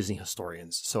they're like Disney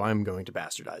historians, so I'm going to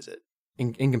bastardize it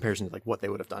in comparison to like what they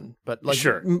would have done. But like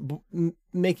sure,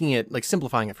 making it like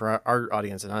simplifying it for our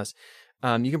audience and us.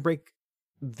 You can break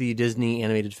the Disney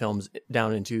animated films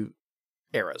down into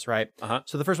eras, right?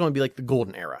 So the first one would be like the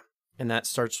golden era, and that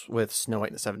starts with Snow White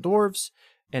and the Seven Dwarfs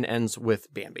and ends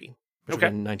with Bambi, which was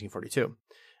in 1942.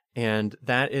 And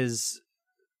that is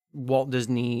Walt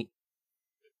Disney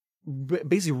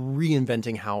basically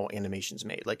reinventing how animation's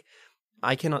made. Like,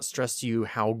 I cannot stress to you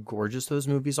how gorgeous those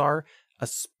movies are,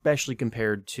 especially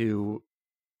compared to,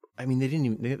 I mean,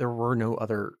 there were no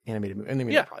other animated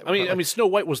movies. I mean, Snow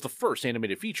White was the first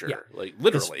animated feature, like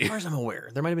literally. As far as I'm aware,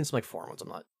 there might have been some like foreign ones I'm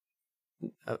not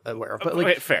aware of, but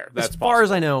like fair. That's as far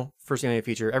as I know, first animated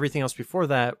feature. Everything else before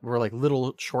that were like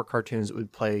little short cartoons that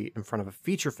would play in front of a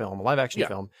feature film, a live action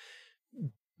film,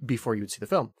 before you would see the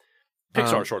film.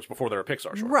 Pixar shorts before there were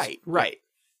Pixar shorts. Right.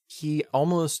 He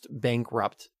almost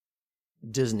bankrupted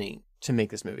Disney to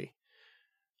make this movie.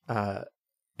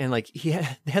 And like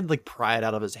they had like pry it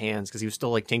out of his hands because he was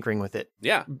still like tinkering with it.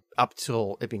 Yeah. Up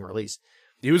till it being released.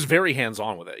 He was very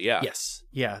hands-on with it. Yeah. Yes.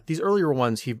 Yeah. These earlier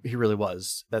ones, he really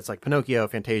was. That's like Pinocchio,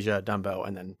 Fantasia, Dumbo,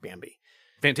 and then Bambi.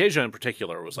 Fantasia in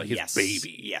particular was like his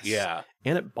baby. Yes. Yeah.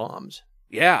 And it bombed.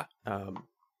 Yeah.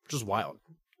 Which is wild.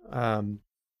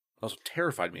 Also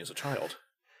terrified me as a child.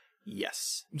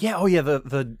 Yes. Yeah. Oh, yeah.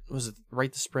 The was it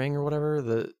Right to Spring or whatever?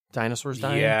 The dinosaurs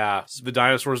dying. Yeah, the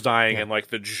dinosaurs dying Yeah. and like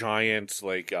the giant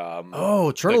like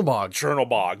Oh, Chernobog.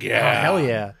 Chernobog. Oh, Yeah. hell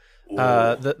yeah. Ooh.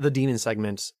 The demon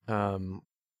segment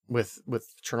with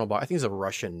Chernobog. I think it's a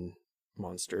Russian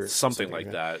monster. Something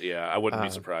like that. Yeah, I wouldn't be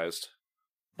surprised.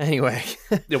 Anyway.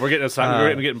 Yeah, we're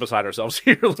getting beside ourselves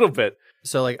here a little bit.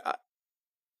 So like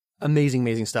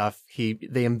amazing stuff.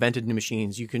 They invented new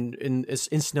machines. You can in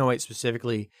Snow White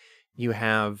specifically, you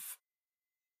have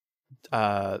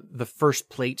the first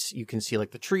plate you can see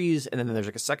like the trees, and then there's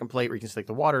like a second plate where you can see like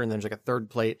the water, and then there's like a third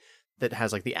plate that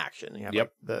has like the action. You have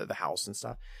like the house and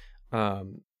stuff.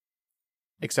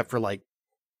 Except for like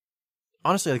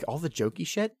honestly, like all the jokey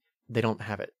shit, they don't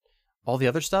have it. All the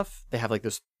other stuff, they have like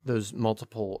those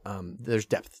multiple there's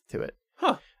depth to it.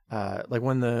 Huh. Like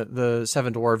when the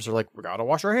seven dwarves are like, we gotta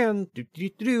wash our hands.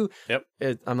 Do. Yep.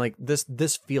 I'm like,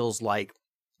 this feels like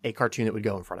a cartoon that would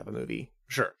go in front of a movie.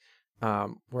 Sure.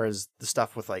 Whereas the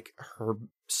stuff with like her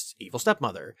evil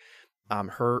stepmother,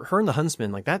 her and the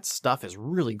huntsman, like that stuff is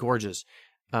really gorgeous.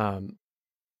 Yeah.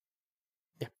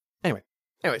 Anyway,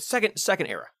 second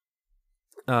era.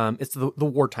 It's the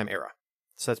wartime era.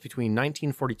 So that's between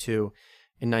 1942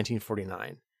 and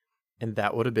 1949, and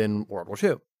that would have been World War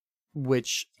II,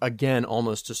 which again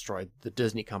almost destroyed the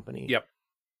Disney company. Yep.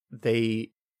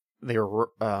 They were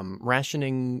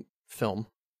rationing film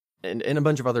and a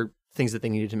bunch of other things that they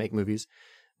needed to make movies.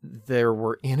 There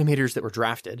were animators that were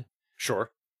drafted. Sure.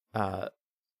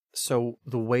 So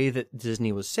the way that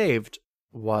Disney was saved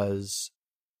was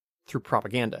through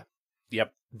propaganda.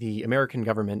 Yep. The American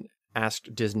government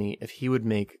asked Disney if he would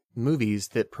make movies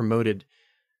that promoted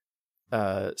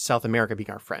South America being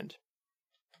our friend.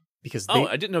 Because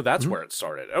I didn't know that's where it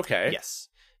started. Okay. Yes.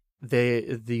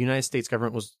 The United States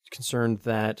government was concerned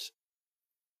that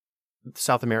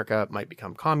South America might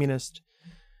become communist.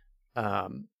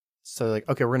 So like,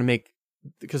 okay, we're going to make,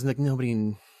 because like nobody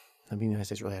in the United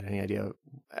States really had any idea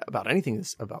about anything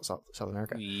about South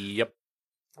America. Yep.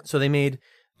 So they made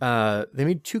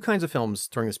two kinds of films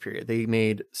during this period. They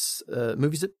made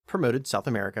movies that promoted South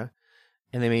America,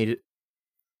 and they made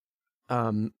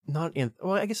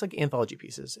I guess like anthology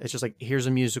pieces. It's just like, here's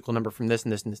a musical number from this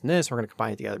and this and this and this. We're going to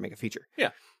combine it together and make a feature.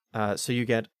 Yeah. So you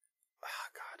get,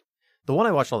 the one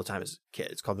I watched all the time as a kid.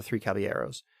 It's called The Three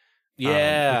Caballeros.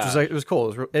 Yeah. Which was it was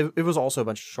cool. It was also a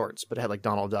bunch of shorts, but it had like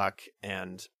Donald Duck,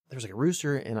 and there was like a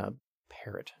rooster and a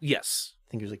parrot. Yes.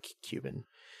 I think it was like Cuban.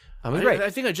 Great. I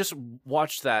think I just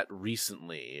watched that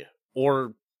recently,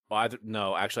 or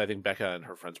no, actually, I think Becca and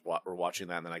her friends were watching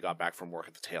that, and then I got back from work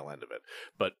at the tail end of it.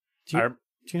 But do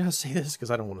you know how to say this?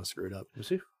 Because I don't want to screw it up. You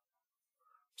see?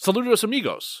 Saludos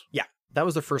amigos. Yeah, that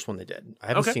was the first one they did. I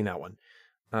haven't seen that one.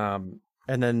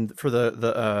 And then for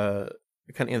the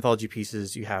kind of anthology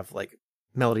pieces, you have like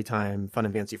Melody Time, Fun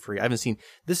and Fancy Free. I haven't seen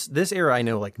this era. I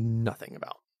know like nothing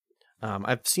about.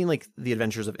 I've seen like The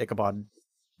Adventures of Ichabod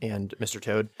and Mr.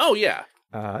 Toad. Oh yeah.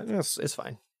 It's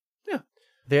fine. Yeah.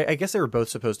 I guess they were both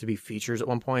supposed to be features at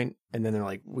one point, and then they're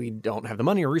like, we don't have the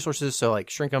money or resources, so like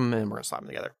shrink them and we're gonna slap them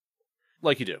together.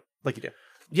 Like you do.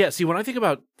 Yeah, see, when I think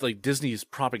about like Disney's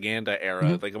propaganda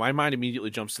era, like my mind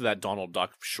immediately jumps to that Donald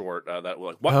Duck short that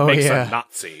like, what makes a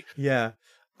Nazi? Yeah.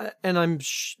 And I'm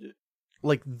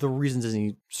like, the reason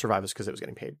Disney survived is because it was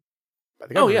getting paid by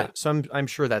the government. Oh yeah. So I'm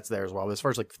sure that's there as well. But as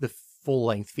far as like the full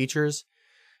length features,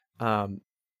 and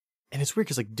it's weird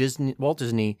because like Walt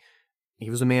Disney, he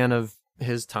was a man of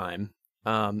his time,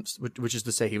 which is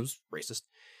to say he was racist.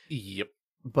 Yep.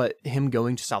 But him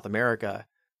going to South America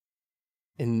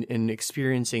and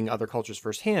experiencing other cultures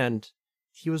firsthand,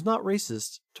 he was not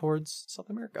racist towards South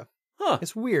America. Huh.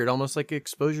 It's weird, almost like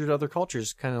exposure to other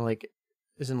cultures kind of like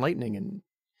is enlightening. And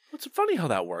it's funny how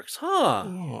that works, huh?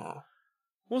 Yeah.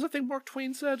 What was that thing Mark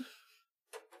Twain said?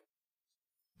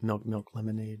 Milk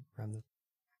lemonade around the...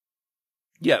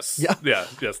 Yes. Yeah.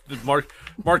 Yes.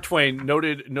 Mark Twain,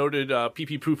 noted pee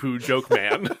pee poo poo joke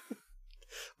man.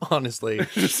 Honestly.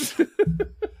 So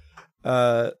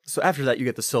after that, you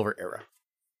get the Silver Era.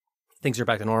 Things are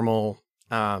back to normal.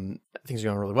 Things are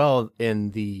going really well in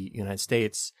the United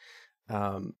States.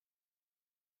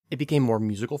 It became more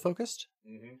musical focused.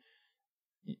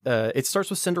 Mm-hmm. It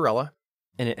starts with Cinderella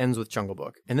and it ends with Jungle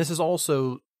Book. And this is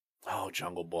also... Oh,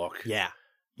 Jungle Book. Yeah.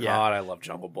 God, I love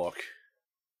Jungle Book.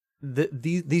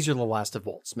 These are the last of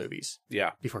Walt's movies.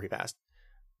 Yeah. Before he passed.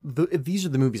 These are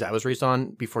the movies I was raised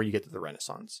on before you get to the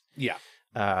Renaissance. Yeah.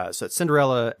 So it's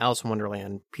Cinderella, Alice in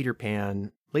Wonderland, Peter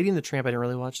Pan, Lady and the Tramp. I didn't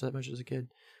really watch that much as a kid.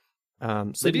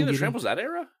 Lady and the Tramp was that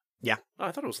era? Yeah. Oh,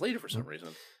 I thought it was later for some reason.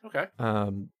 Okay.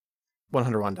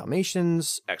 101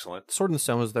 Dalmatians. Excellent. Sword in the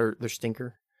Stone was their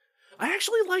stinker. I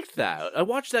actually liked that. I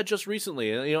watched that just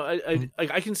recently, and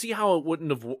I can see how it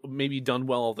wouldn't have maybe done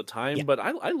well all the time, but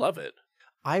I love it.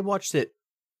 I watched it.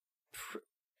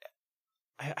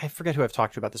 I forget who I've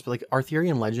talked to about this, but like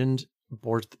Arthurian Legend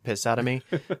bores the piss out of me.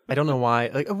 I don't know why.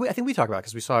 Like I think we talked about it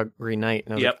because we saw Green Knight,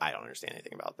 and I was like, I don't understand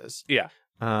anything about this. Yeah.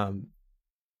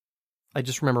 I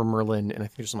just remember Merlin, and I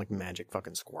think there's some like magic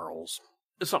fucking squirrels,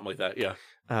 something like that. Yeah.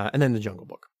 And then the Jungle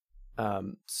Book.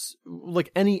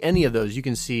 Like any of those, you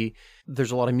can see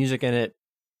there's a lot of music in it.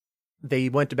 They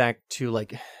went back to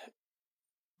like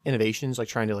innovations, like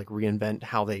trying to like reinvent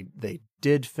how they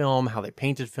did film, how they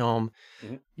painted film.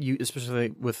 Mm-hmm. You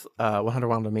especially with 100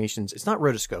 Wild Dalmatians, it's not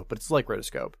rotoscope, but it's like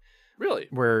rotoscope. Really?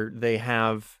 Where they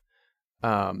have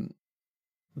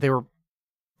they were,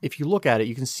 if you look at it,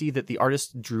 you can see that the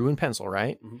artist drew in pencil,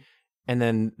 right? Mm-hmm. And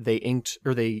then they inked,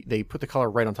 or they put the color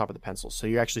right on top of the pencil. So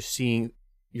you're actually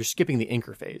you're skipping the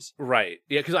inker phase. Right.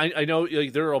 Yeah, because I know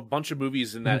like, there are a bunch of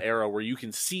movies in that era where you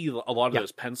can see a lot of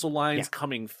those pencil lines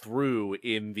coming through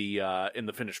in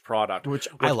the finished product. Which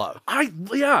I love.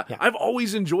 I've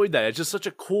always enjoyed that. It's just such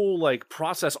a cool like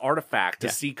process artifact to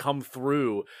see come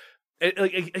through.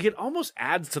 It almost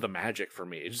adds to the magic for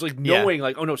me. It's just like knowing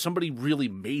like, oh no, somebody really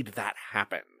made that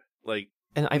happen. Like,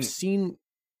 and I've seen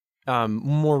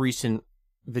more recent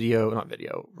not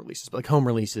video releases, but like home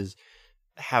releases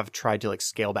have tried to like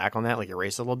scale back on that, like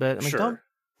erase a little bit. I'm like,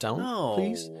 don't,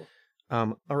 please.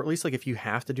 Or at least like if you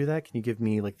have to do that, can you give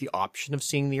me like the option of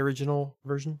seeing the original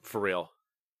version? For real.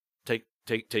 Take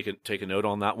a note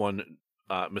on that one,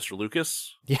 Mr.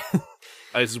 Lucas. Yeah.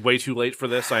 It's way too late for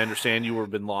this. I understand you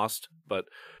have been lost, but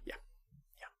yeah.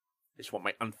 I just want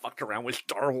my unfucked around with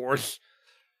Star Wars.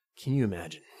 Can you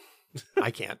imagine?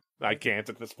 I can't. I can't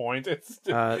at this point.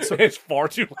 It's far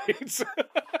too late.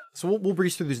 So we'll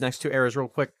breeze through these next two eras real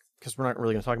quick because we're not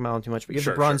really going to talk about them too much. But you have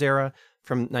the Bronze Era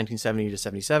from 1970 to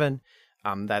 77.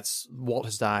 That's Walt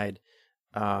has died.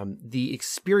 The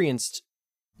experienced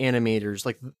animators,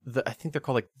 like I think they're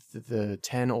called like the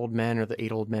 10 old men or the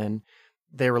 8 old men.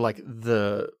 They were like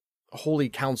the holy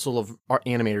council of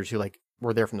animators who like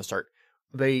were there from the start.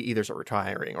 They either start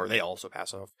retiring or they also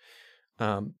pass off.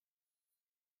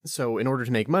 So in order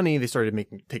to make money, they started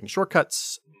taking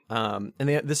shortcuts. And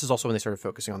this is also when they started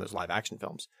focusing on those live action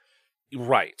films.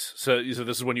 Right. So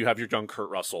this is when you have your young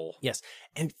Kurt Russell. Yes.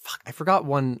 And fuck, I forgot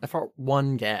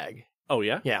one gag. Oh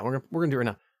yeah? Yeah, we're gonna do it right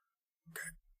now.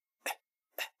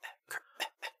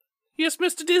 Yes,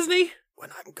 Mr. Disney.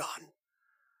 When I'm gone,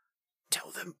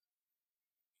 tell them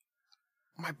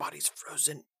my body's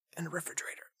frozen in a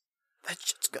refrigerator. That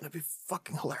shit's gonna be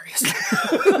fucking hilarious.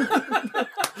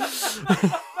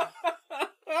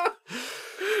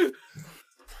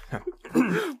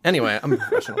 Anyway, I'm a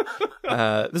professional.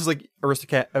 This is like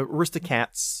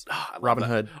Aristocats, Robin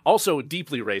Hood. Also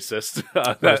deeply racist.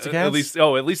 Aristocats?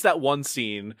 At least that one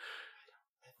scene.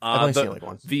 I've only seen it like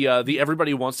once. The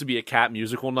Everybody Wants to Be a Cat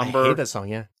musical number. I hate that song,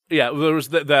 yeah. Yeah, there was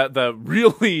the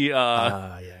really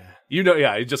yeah.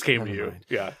 It just came to you. Mind.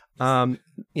 Yeah.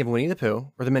 You have Winnie the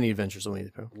Pooh, or The Many Adventures of Winnie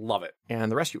the Pooh. Love it.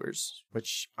 And The Rescuers,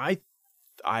 which I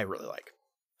really like.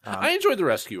 I enjoyed The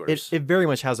Rescuers. It very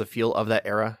much has a feel of that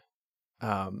era.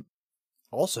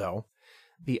 Also,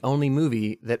 the only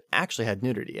movie that actually had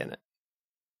nudity in it.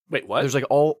 Wait, what?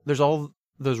 There's all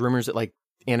those rumors that like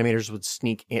animators would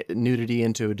sneak nudity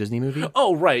into a Disney movie.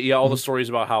 Oh, right. Yeah, all the stories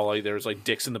about how like there's like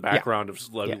dicks in the background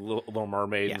of like Little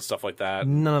Mermaid and stuff like that.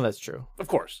 None of that's true. Of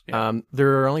course. Yeah.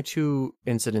 There are only 2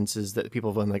 incidences that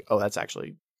people have been like, oh, that's what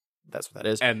that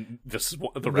is. And this is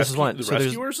one. The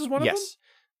Rescuers is one of them?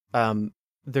 Yes.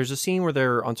 There's a scene where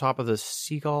they're on top of the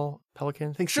seagull pelican.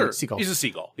 I think seagull. He's a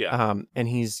seagull. Yeah. And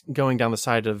he's going down the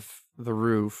side of the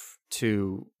roof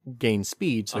to gain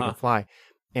speed so he can fly.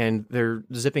 And they're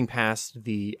zipping past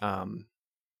the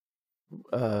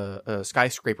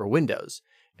skyscraper windows.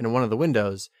 And in one of the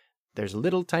windows, there's a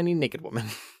little tiny naked woman.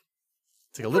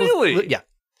 It's like a little, really? Yeah.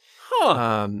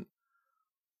 Huh.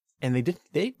 And they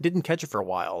didn't catch it for a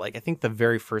while. Like I think the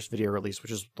very first video release,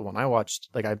 which is the one I watched,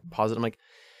 like I paused it. I'm like,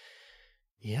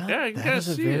 that is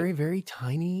a very, very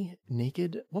tiny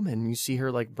naked woman. You see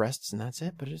her like breasts and that's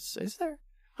it, but it's there.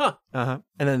 Huh. And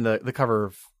then the cover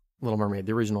of Little Mermaid,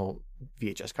 the original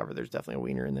VHS cover, there's definitely a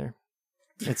wiener in there.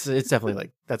 It's definitely like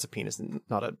that's a penis and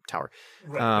not a tower.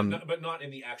 Right, but not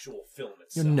in the actual film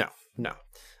itself. No.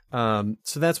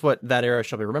 So that's what that era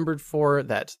shall be remembered for.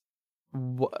 That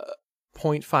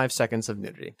 0.5 seconds of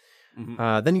nudity.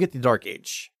 Mm-hmm. Then you get the Dark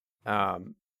Age.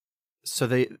 So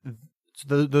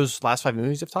those last 5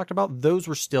 movies I've talked about, those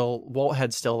were still, Walt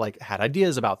had still like had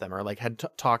ideas about them, or like had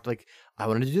talked like, I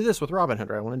wanted to do this with Robin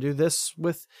Hood, or I want to do this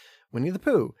with Winnie the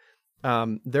Pooh.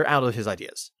 They're out of his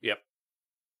ideas. Yep.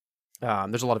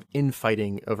 There's a lot of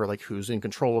infighting over like who's in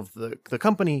control of the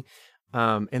company,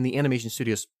 and the animation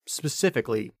studio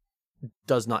specifically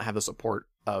does not have the support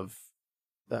of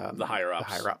the higher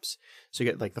ups. So you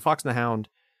get like the Fox and the Hound,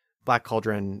 Black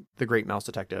Cauldron, The Great Mouse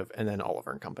Detective, and then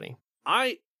Oliver and Company.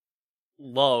 I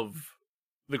love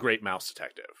The Great Mouse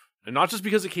Detective, and not just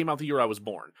because it came out the year I was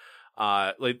born.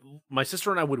 Like my sister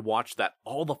and I would watch that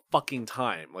all the fucking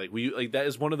time. Like that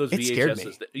is one of those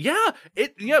VHSs.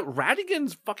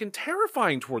 Radigan's fucking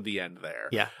terrifying toward the end there.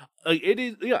 Yeah, it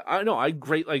is. Yeah, I know. I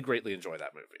greatly enjoy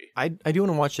that movie. I do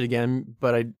want to watch it again,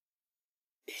 but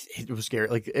it was scary.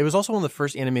 Like it was also one of the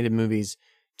first animated movies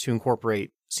to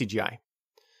incorporate CGI.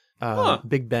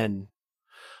 Big Ben.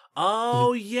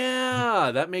 Oh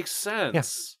yeah, that makes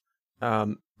sense. Yeah.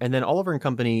 And then Oliver and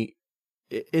Company.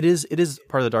 It is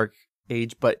part of the Dark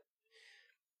Age, but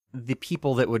the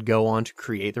people that would go on to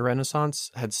create the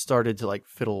Renaissance had started to like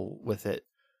fiddle with it.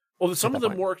 Well, some of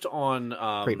them worked on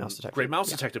Great Mouse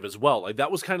Detective as well. Like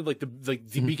that was kind of like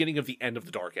the beginning of the end of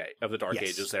the Dark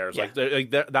Ages. There,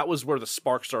 that was where the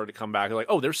spark started to come back. Like,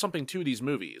 oh, there's something to these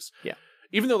movies. Yeah,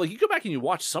 even though like you go back and you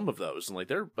watch some of those, and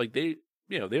like they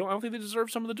I don't think they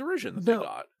deserve some of the derision that they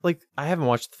got. Like I haven't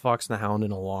watched The Fox and the Hound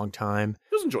in a long time.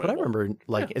 It was enjoyable, but I remember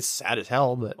like it's sad as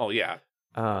hell. But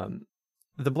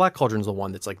the Black Cauldron's the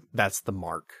one that's like that's the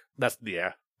mark.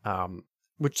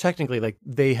 Which technically, like,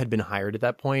 they had been hired at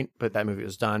that point, but that movie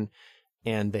was done,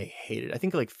 and they hated it. I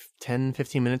think, like, 10,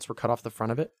 15 minutes were cut off the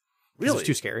front of it. Really? It was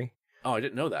too scary. Oh, I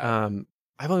didn't know that.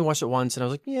 I've only watched it once, and I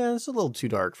was like, yeah, it's a little too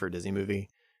dark for a Disney movie.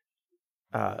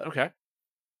 Okay.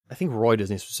 I think Roy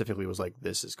Disney specifically was like,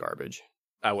 this is garbage.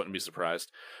 I wouldn't be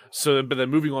surprised. So, but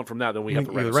then moving on from that, then we have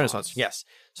the Renaissance. Yes.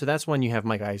 So that's when you have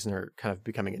Mike Eisner kind of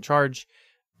becoming in charge,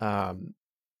 along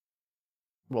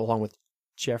with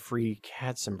Jeffrey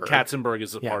Katzenberg. Katzenberg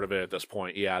is a part of it at this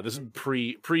point. Yeah, this is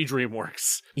pre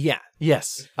DreamWorks. Yeah.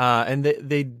 Yes. And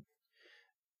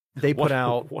they put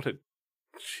out what a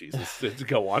Jesus.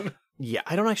 Go on. Yeah,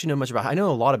 I don't actually know much about. I know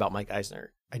a lot about Mike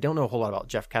Eisner. I don't know a whole lot about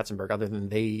Jeff Katzenberg, other than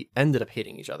they ended up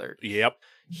hating each other. Yep.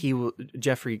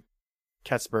 Jeffrey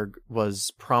Katzenberg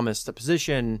was promised a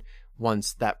position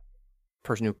once that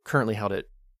person who currently held it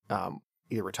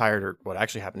either retired, or what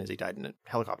actually happened is he died in a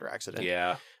helicopter accident.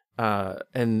 Yeah.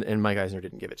 And Mike Eisner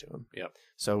didn't give it to him. Yep.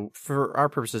 So for our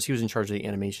purposes, he was in charge of the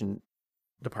animation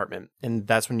department, and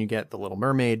that's when you get The Little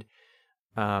Mermaid,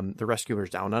 The Rescuers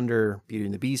Down Under, Beauty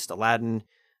and the Beast, Aladdin,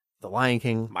 The Lion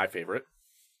King, my favorite,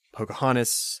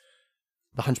 Pocahontas,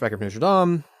 The Hunchback of Notre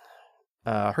Dame,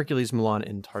 Hercules, Mulan,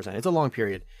 and Tarzan. It's a long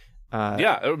period.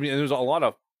 Yeah, I mean, there's a lot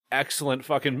of excellent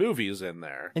fucking movies in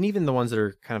there, and even the ones that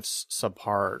are kind of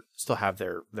subpar still have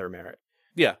their merit.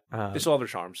 Yeah, they still have their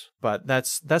charms. But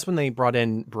that's when they brought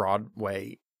in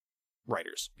Broadway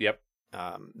writers. Yep.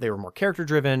 They were more character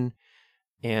driven,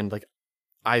 and like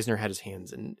Eisner had his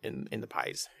hands in the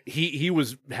pies. He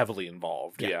was heavily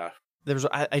involved. Yeah. There was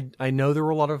I know there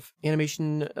were a lot of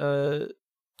animation. What's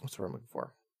the word I'm looking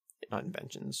for? Not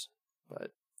inventions,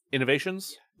 but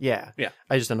innovations. Yeah.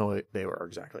 I just don't know what they were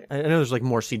exactly. I know there's like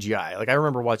more CGI. Like I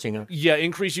remember watching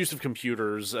increased use of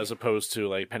computers as opposed to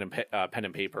like pen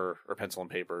and paper or pencil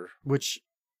and paper. Which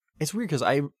it's weird because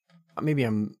maybe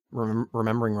I'm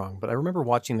remembering wrong, but I remember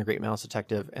watching The Great Mouse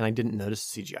Detective and I didn't notice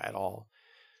CGI at all.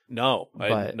 No, I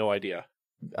had no idea.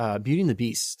 Beauty and the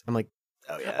Beast. I'm like,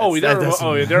 oh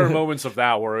yeah. There are moments of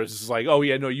that where it's just like, oh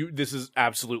yeah, no, this is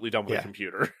absolutely done with a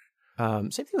computer.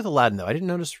 Same thing with Aladdin, though. I didn't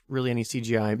notice really any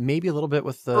CGI. Maybe a little bit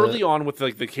with the early on with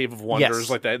like the Cave of Wonders,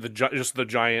 like that, just the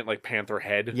giant like panther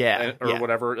head,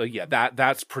 whatever. Like,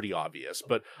 that's pretty obvious.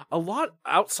 But a lot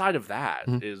outside of that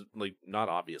is like not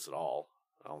obvious at all.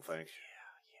 I don't think.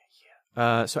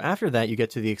 Yeah. So after that, you get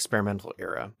to the experimental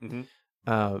era.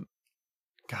 Mm-hmm.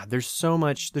 God, there's so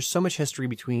much history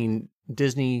between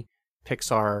Disney,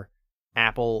 Pixar,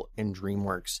 Apple, and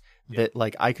DreamWorks that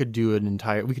like we could do an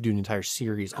entire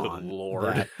series on. Good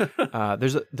Lord. That.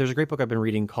 There's a great book I've been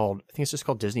reading called, I think it's just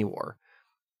called Disney War,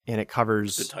 and it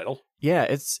covers good title. Yeah,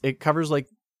 it covers like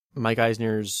Mike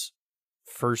Eisner's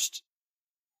first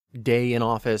day in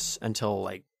office until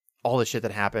like all the shit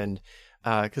that happened.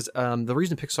 Because the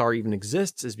reason Pixar even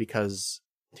exists is because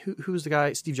who's the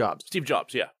guy? Steve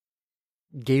Jobs. Yeah.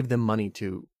 Gave them money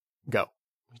to go.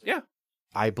 Yeah.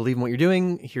 I believe in what you're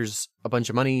doing. Here's a bunch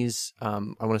of monies. I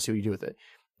want to see what you do with it.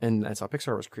 And that's how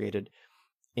Pixar was created.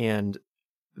 And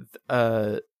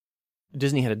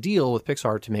Disney had a deal with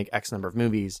Pixar to make X number of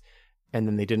movies, and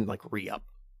then they didn't like re-up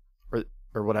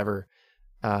or whatever.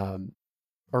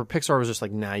 Or Pixar was just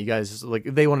like, nah, you guys, like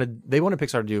they wanted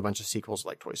Pixar to do a bunch of sequels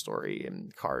like Toy Story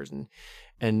and Cars, and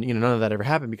none of that ever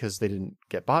happened because they didn't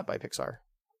get bought by Pixar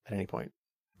at any point,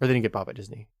 or they didn't get bought by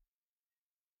Disney.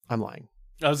 I'm lying.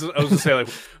 I was gonna say like,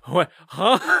 what?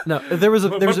 Huh? No, there was a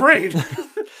brain.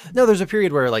 No, there's a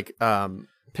period where like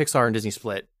Pixar and Disney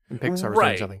split, and Pixar was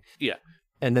doing something. Yeah,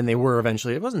 and then they were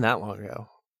eventually. It wasn't that long ago,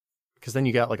 because then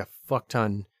you got like a fuck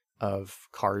ton of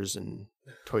Cars and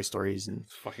Toy Stories and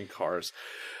fucking Cars.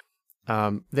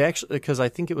 They actually, because I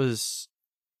think it was,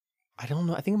 I don't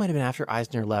know. I think it might have been after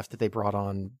Eisner left that they brought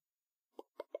on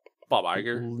Bob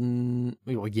Iger.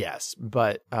 Well, yes,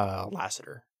 but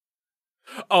Lasseter.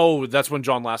 Oh, that's when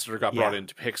John Lasseter got brought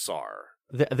into Pixar.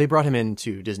 They brought him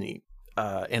into Disney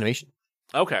animation.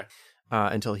 Okay.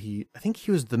 Until I think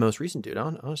he was the most recent dude.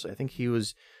 Honestly, I think he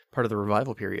was part of the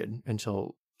revival period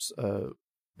until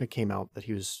it came out that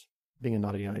he was being a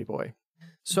naughty boy.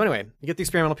 So anyway, you get the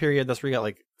experimental period. That's where you got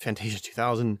like Fantasia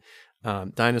 2000,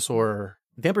 Dinosaur,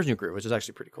 The Emperor's New Groove, which is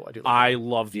actually pretty cool. I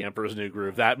love The Emperor's New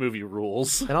Groove. That movie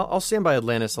rules. And I'll stand by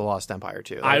Atlantis: The Lost Empire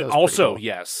too. I also, cool.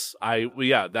 Yes,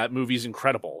 that movie's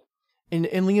incredible. And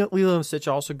Lilo and Stitch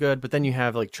also good, but then you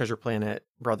have like Treasure Planet,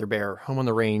 Brother Bear, Home on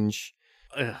the Range.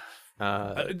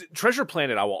 Treasure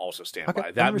Planet, I will also stand by.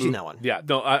 I've never seen that one. Yeah,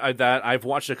 no, I've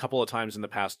watched it a couple of times in the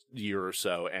past year or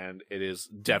so, and it is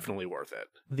definitely worth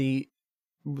it.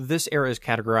 This era is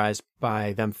categorized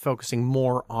by them focusing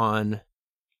more on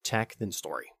tech than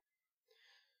story.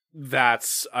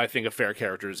 That's, I think, a fair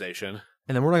characterization.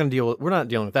 And then we're not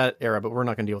dealing with that era, but we're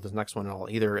not going to deal with this next one at all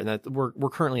either. And that we're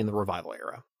currently in the revival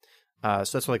era.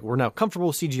 So that's like we're now comfortable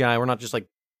with CGI. We're not just like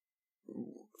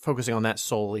focusing on that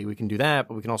solely. We can do that,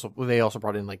 but they also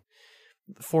brought in like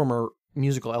former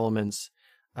musical elements,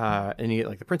 and you get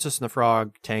like The Princess and the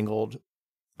Frog, Tangled,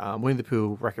 Winnie the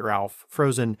Pooh, Wreck-It Ralph,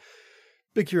 Frozen,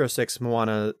 Big Hero 6,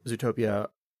 Moana, Zootopia,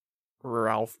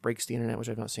 Ralph Breaks the Internet, which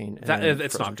I've not seen.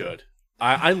 It's not good.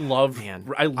 I love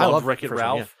Wreck-It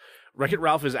Ralph. Yeah. Wreck-It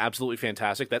Ralph is absolutely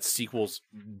fantastic. That sequel's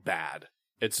bad.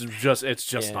 It's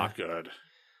just not good.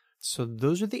 So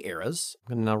those are the eras.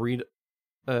 I'm going to now read,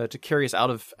 to carry us out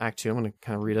of Act 2, I'm going to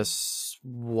kind of read us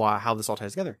how this all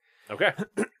ties together. Okay.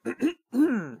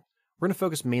 We're going to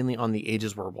focus mainly on the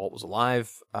ages where Walt was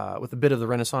alive, with a bit of the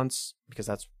Renaissance, because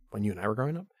that's when you and I were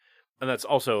growing up. And that's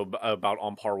also about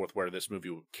on par with where this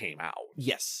movie came out.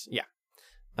 Yes, yeah.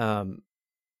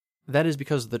 That is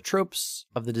because the tropes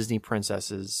of the Disney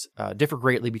princesses differ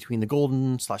greatly between the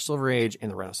Golden/Silver Age and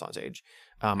the Renaissance Age.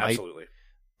 Absolutely.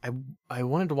 I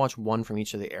wanted to watch one from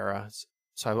each of the eras,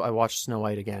 so I watched Snow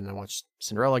White again, I watched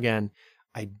Cinderella again.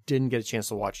 I didn't get a chance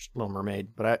to watch Little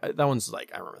Mermaid, but that one's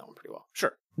like, I remember that one pretty well.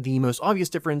 Sure. The most obvious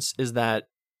difference is that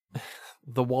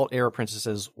the Walt era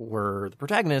princesses were the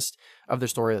protagonist of their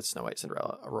story. That's Snow White,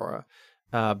 Cinderella, Aurora,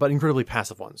 but incredibly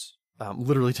passive ones,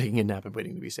 literally taking a nap and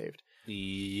waiting to be saved.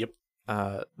 Yep.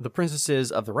 The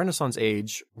princesses of the Renaissance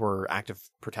age were active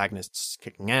protagonists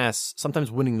kicking ass, sometimes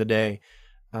winning the day.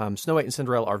 Snow White and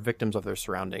Cinderella are victims of their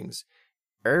surroundings.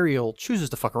 Ariel chooses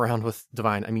to fuck around with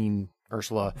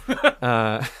Ursula.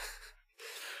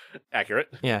 Accurate.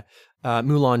 Yeah.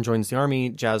 Mulan joins the army.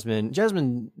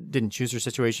 Jasmine didn't choose her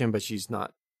situation, but she's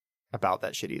not about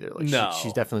that shit either. Like, no.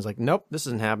 She's definitely like, nope, this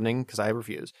isn't happening because I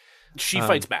refuse. She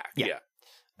fights back. Yeah.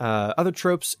 Other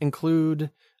tropes include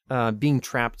being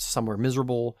trapped somewhere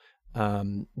miserable,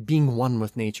 being one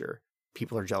with nature.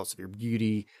 People are jealous of your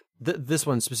beauty. This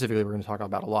one specifically we're going to talk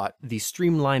about a lot. The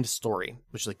streamlined story,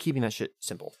 which is like keeping that shit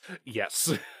simple.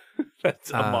 Yes. That's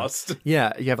a must.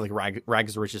 Yeah, you have like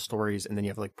rags to riches stories, and then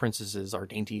you have like princesses are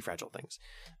dainty, fragile things.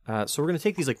 So we're going to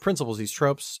take these like principles, these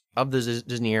tropes of the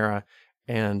Disney era,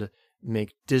 and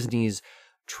make Disney's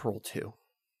Troll 2.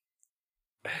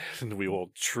 And we will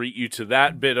treat you to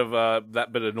that bit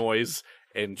of noise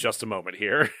in just a moment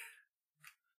here.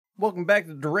 Welcome back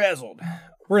to DeRazzled.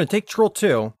 We're going to take Troll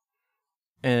 2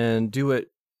 and do what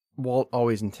Walt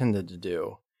always intended to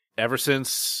do. Ever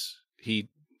since he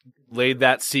laid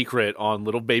that secret on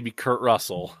little baby Kurt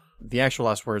Russell. The actual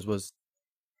last words was,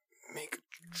 make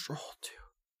a Troll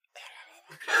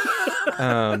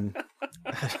 2.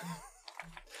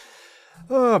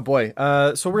 Oh boy.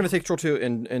 So we're going to take Troll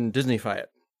 2 and Disney-fy it.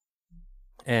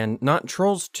 And not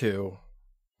Trolls 2,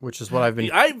 which is what I've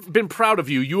been proud of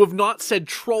you. You have not said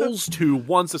Trolls 2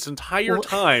 once this entire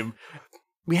time.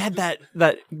 We had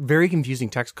that very confusing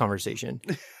text conversation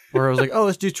where I was like, oh,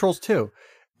 let's do Trolls 2.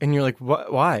 And you're like,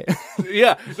 what? Why?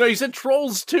 Yeah. No, you said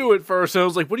Trolls 2 at first. And I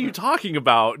was like, what are you talking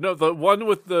about? No, the one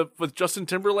with Justin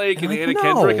Timberlake and Anna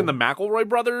Kendrick and the McElroy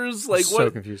brothers? Like, so what? So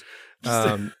confused.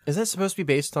 Is that supposed to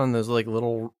be based on those like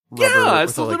little rubber? Yeah,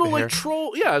 it's the little like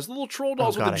troll. Yeah, it's little troll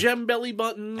dolls with the gem belly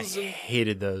buttons. I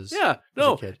hated those. Yeah,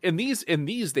 no. In these,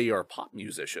 they are pop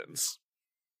musicians.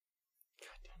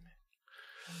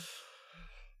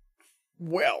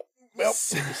 Well,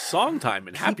 song time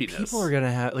and happiness. People are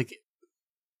gonna have like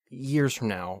years from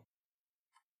now,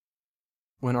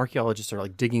 when archaeologists are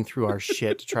like digging through our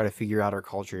shit to try to figure out our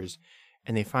cultures,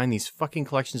 and they find these fucking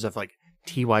collections of like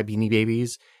TY Beanie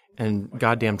Babies and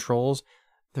goddamn trolls,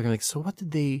 they're gonna be like, so what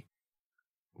did they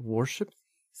worship?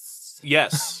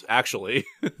 Yes, actually.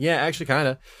 Yeah, actually,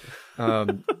 kind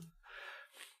of.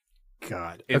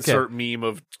 God. Insert meme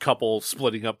of couple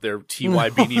splitting up their TY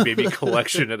Beanie Baby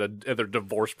collection at their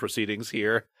divorce proceedings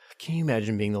here. Can you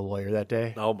imagine being the lawyer that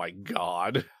day? Oh my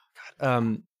God.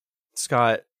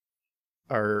 Scott,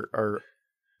 our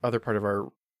other part of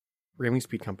our Ramming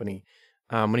Speed company,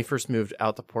 when he first moved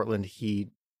out to Portland, he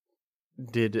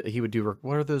would do,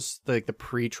 what are those, like the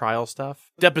pre-trial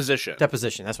stuff? Deposition,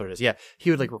 that's what it is. Yeah,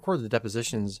 he would like record the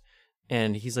depositions,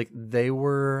 and he's like, they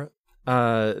were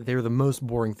the most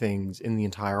boring things in the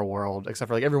entire world, except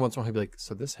for like every once in a while he'd be like,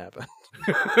 so this happened.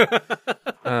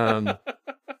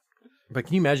 But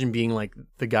can you imagine being like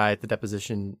the guy at the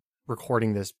deposition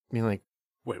recording this, being like,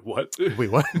 wait, what?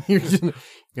 You're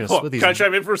gonna split these. Can I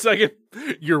chime in for a second?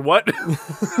 You're what?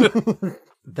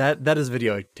 That is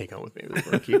video I take home with me.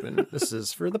 We're keeping. This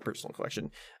is for the personal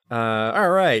collection. All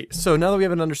right. So now that we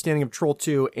have an understanding of Troll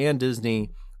 2 and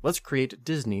Disney, let's create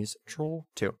Disney's Troll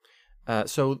 2.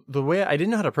 So the way I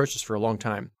didn't know how to approach this for a long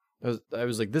time. I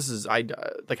was like,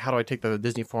 like, how do I take the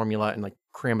Disney formula and like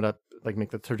cram it up, like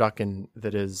make the turducken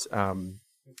that is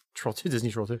Troll 2, Disney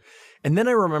Troll 2. And then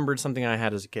I remembered something I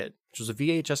had as a kid, which was a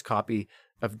VHS copy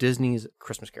of Disney's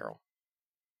Christmas Carol.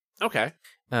 Okay.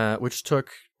 Which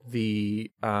took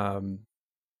the I'm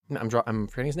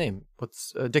forgetting his name.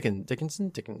 What's Dickens?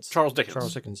 Charles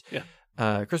Dickens.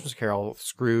 Yeah. Christmas Carol,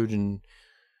 Scrooge and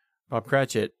Bob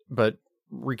Cratchit, but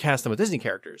recast them with Disney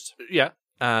characters. Yeah.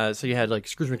 So you had like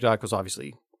Scrooge McDuck was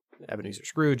obviously Ebenezer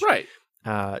Scrooge. Right.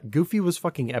 Goofy was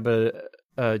fucking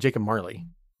Jacob Marley.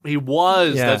 He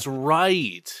was. Yeah. That's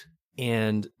right.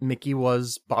 And Mickey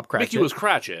was Bob Cratchit. Mickey was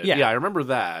Cratchit. Yeah, I remember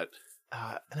that.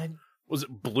 Was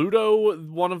it Bluto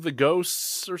one of the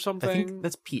ghosts or something? I think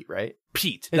that's Pete, right?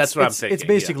 Pete. That's what I'm thinking. It's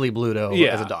basically Bluto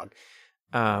as a dog.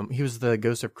 He was the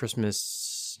ghost of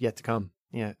Christmas Yet to Come.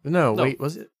 Yeah. No, wait,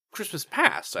 was it? Christmas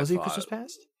Past, Was he Christmas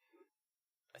Past?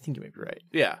 I think you may be right.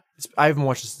 Yeah. I haven't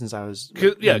watched it since I was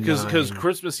because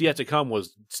Christmas Yet to Come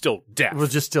was still death. It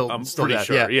was just still I'm still pretty death,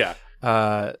 sure, yeah.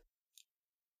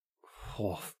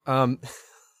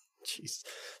 Jeez.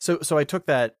 So I took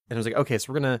that and I was like, okay,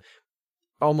 so we're gonna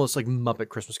almost like Muppet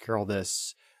Christmas Carol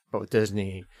this, but with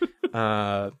Disney.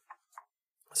 So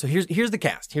here's the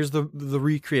cast. Here's the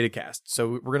recreated cast.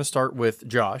 So we're gonna start with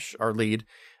Josh, our lead.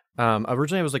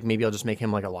 Originally I was like, maybe I'll just make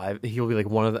him like he'll be like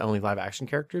one of the only live action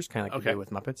characters, kind of like we do with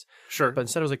Muppets. Sure. But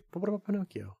instead I was like, but what about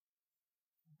Pinocchio?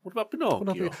 What about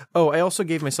Pinocchio? Oh, I also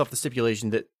gave myself the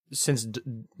stipulation that since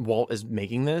Walt is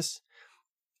making this,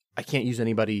 I can't use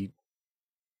anybody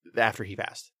after he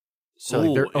passed. So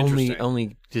like, they're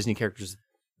only Disney characters.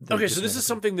 Okay, so this is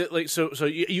something that like so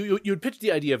you would pitch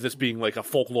the idea of this being like a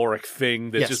folkloric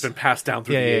thing that's just been passed down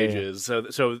through the ages. Yeah.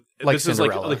 So like this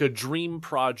Cinderella. Is like a dream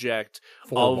project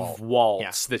of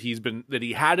Walt's that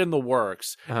he had in the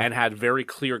works and had very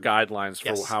clear guidelines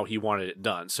for how he wanted it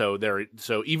done. So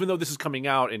even though this is coming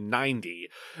out in 90,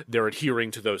 they're adhering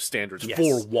to those standards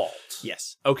for Walt.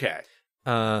 Yes. Okay.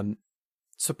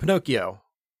 So Pinocchio,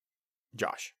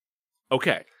 Josh.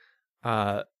 Okay.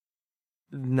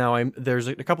 Now there's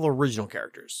a couple of original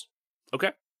characters.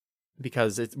 Okay.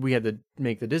 Because we had to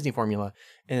make the Disney formula,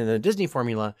 and in the Disney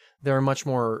formula, there are much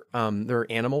more. There are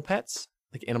animal pets,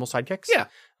 like animal sidekicks. Yeah,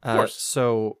 of course.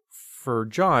 So for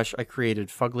Josh, I created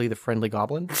Fugly the Friendly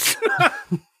Goblin.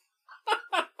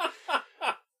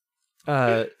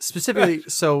 Specifically,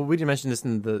 so we didn't mention this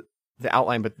in the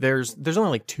outline, but there's only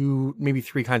like 2, maybe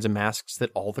 3 kinds of masks that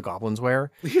all the goblins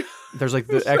wear. There's like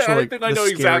the actual like I know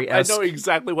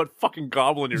exactly what fucking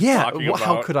goblin you're talking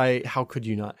about. How could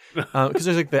you not? Because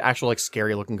there's like the actual like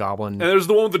scary looking goblin, and there's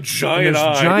the one with the giant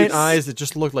eyes. Giant eyes that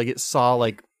just looked like it saw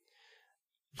like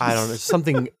I don't know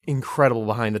something incredible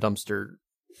behind the dumpster.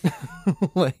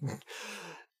 Like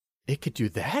it could do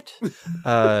that.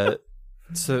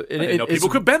 So I didn't know people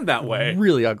could bend that way.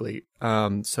 Really ugly.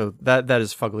 So that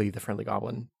is Fugly the Friendly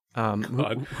Goblin.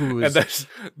 Who is and that's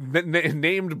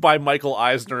named by Michael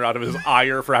Eisner out of his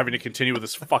ire for having to continue with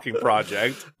this fucking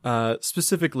project.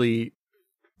 Specifically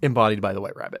embodied by the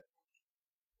White Rabbit.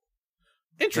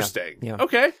 Interesting. Yeah.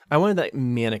 Okay. I wanted that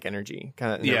manic energy,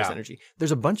 kind of nervous energy.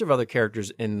 There's a bunch of other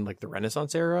characters in like the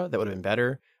Renaissance era that would have been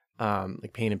better.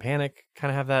 Like Pain and Panic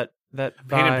kind of have that vibe.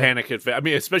 Pain and Panic could fit. I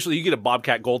mean, especially you get a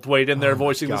Bobcat Goldthwait in there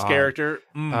voicing this character.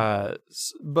 But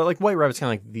like White Rabbit's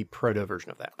kind of like the proto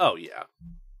version of that. Oh yeah.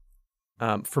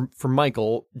 For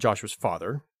Michael, Joshua's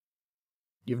father,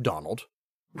 you have Donald.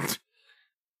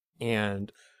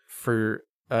 And for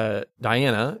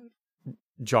Diana,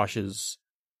 Josh's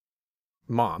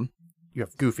mom, you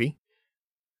have Goofy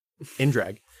in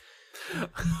drag. I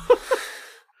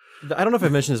don't know if I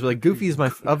mentioned this, but like Goofy is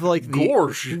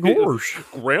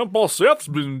Gorsh. Grandpa Seth's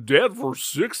been dead for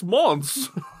 6 months.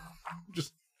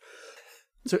 Just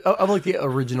so of like the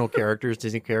original characters,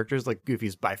 Disney characters, like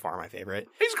Goofy's by far my favorite.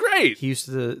 He's great. They used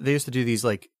to do these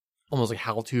like almost like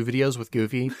how-to videos with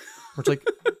Goofy, where it's like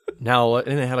now,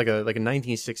 and it had like a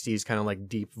 1960s kind of like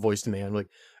deep voice to man, like,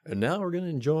 and now we're gonna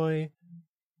enjoy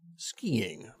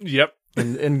skiing. Yep.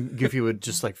 And Goofy would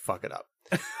just like fuck it up.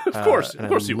 Of course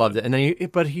he loved it. And then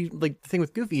but he like the thing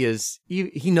with Goofy is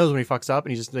he knows when he fucks up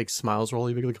and he just like smiles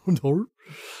really big like, oh no.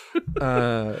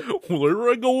 Well, there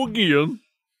I go again.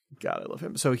 God, I love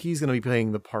him. So he's gonna be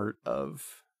playing the part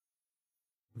of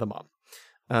the mom.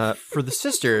 For the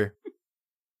sister,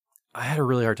 I had a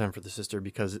really hard time for the sister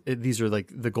because these are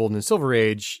like the golden and silver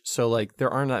age, so like there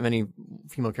aren't that many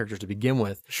female characters to begin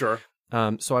with. Sure.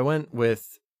 So I went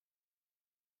with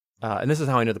and this is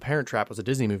how I know The Parent Trap was a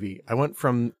Disney movie. I went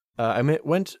for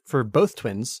both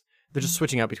twins. They're just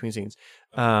switching out between scenes.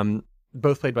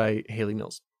 Both played by Haley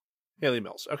Mills. Haley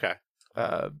Mills. Okay.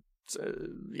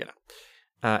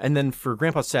 And then for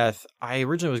Grandpa Seth, I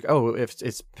originally was, if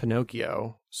it's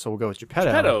Pinocchio, so we'll go with Geppetto.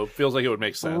 Geppetto feels like it would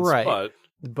make sense. Right.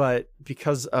 But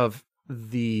because of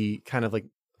the kind of like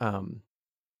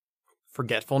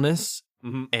forgetfulness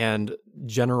and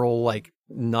general like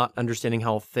not understanding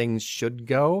how things should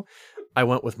go, I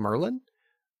went with Merlin.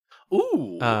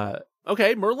 Ooh.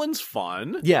 Okay, Merlin's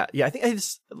fun. Yeah. I think I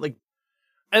just like.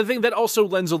 I think that also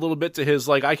lends a little bit to his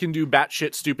like I can do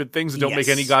batshit stupid things that don't make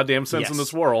any goddamn sense in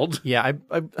this world. Yeah,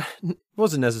 I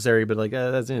wasn't necessary, but like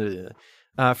that's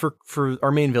for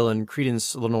our main villain,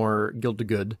 Credence Lenore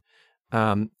Gildegood. I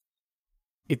went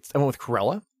with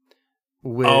Cruella.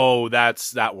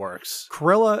 That works.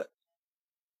 Cruella,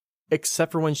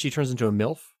 except for when she turns into a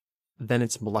MILF, then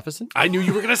it's Maleficent. I knew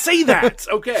you were going to say that.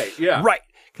 Okay, yeah. Right,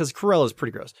 because Cruella is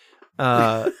pretty gross.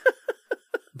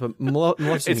 But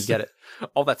Maleficent can get it.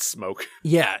 All that smoke.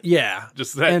 Yeah.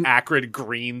 Just that acrid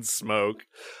green smoke.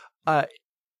 And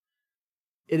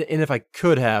if I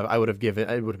could have, it would have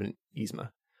been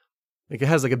Yzma. Like it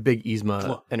has like a big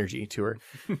Yzma energy to her.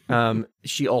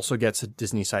 She also gets a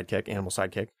Disney sidekick, animal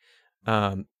sidekick.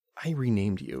 I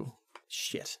renamed you.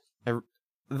 Shit.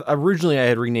 Originally I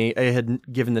had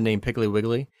given the name Piggly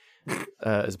Wiggly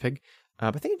as a pig,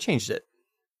 but I think I changed it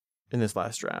in this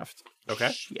last draft.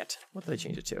 Okay. Shit. What did I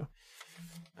change it to?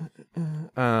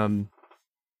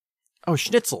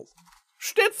 Schnitzel.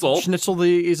 Schnitzel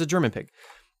is a German pig.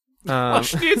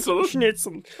 Schnitzel.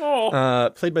 Schnitzel. Oh.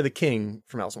 Played by the King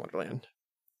from Alice in Wonderland.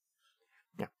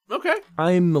 Yeah. Okay.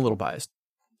 I'm a little biased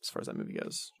as far as that movie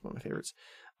goes. It's one of my favorites.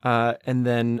 And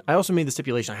then I also made the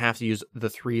stipulation I have to use the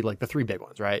three big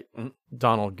ones, right? Mm-hmm.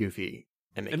 Donald, Goofy,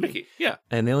 and Mickey. And Mickey, yeah.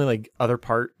 And the only like other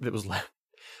part that was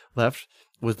left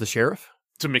was the sheriff.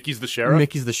 So Mickey's the sheriff?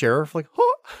 Mickey's the sheriff. Like,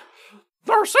 huh?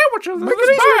 There are sandwiches in Make this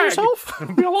it easier on bag. yourself.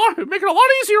 Make it a lot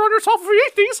easier on yourself if you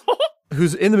eat these.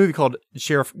 Who's in the movie called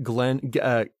Sheriff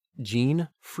Gene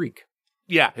Freak.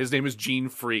 Yeah, his name is Gene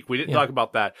Freak. We didn't talk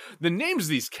about that. The names of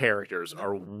these characters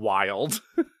are wild.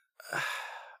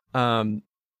 So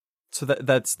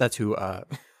that's who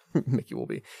Mickey will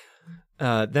be.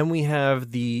 Then we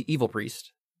have the evil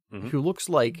priest, who looks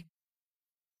like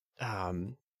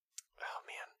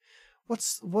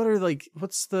what's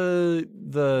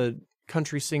the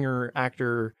country singer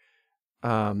actor?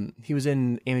 He was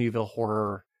in Amityville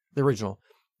Horror, the original,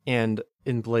 and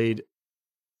in Blade.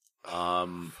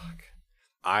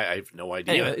 I have no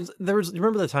idea. Anyway,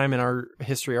 remember the time in our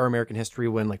American history,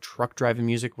 when like truck driving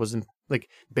music was in like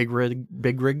big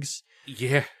rigs?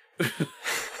 Yeah.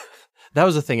 That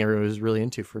was a thing everyone was really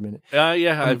into for a minute.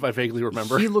 I vaguely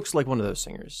remember. He looks like one of those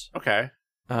singers. Okay.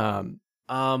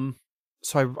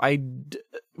 So I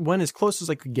went as close as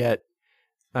I could get.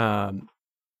 Oh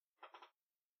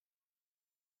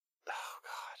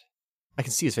God, I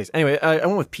can see his face. Anyway, I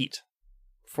went with Pete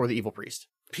for the evil priest.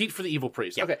 Pete for the evil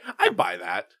priest. Yeah. Okay, I buy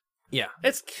that. Yeah,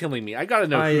 it's killing me. I gotta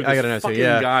know who this fucking too,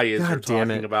 guy is. God you're damn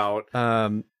talking it. about.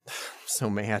 I'm so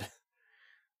mad.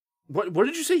 What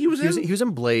did you say he was in? He was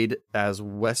in Blade as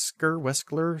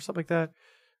Wesker, something like that.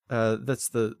 That's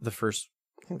the first.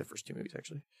 I think the first two movies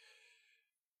actually.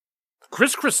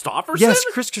 Chris Christopherson? Yes,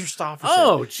 Chris Christopherson.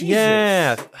 Oh, Jesus.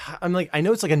 Yeah. I'm like, I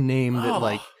know it's like a name that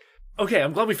like. Okay,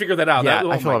 I'm glad we figured that out. Yeah,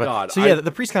 I feel my God. So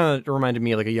the priest kind of reminded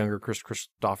me of like a younger Chris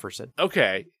Christopherson.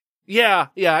 Okay. Yeah,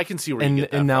 I can see where you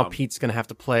get that and now from. Pete's going to have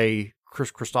to play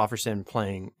Chris Christopherson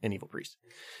playing an evil priest.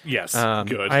 Yes,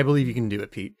 good. I believe you can do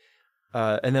it, Pete.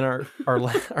 And then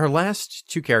our last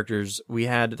two characters, we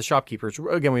had the shopkeepers.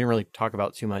 Again, we didn't really talk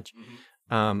about too much,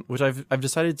 which I've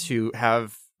decided to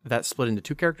have that split into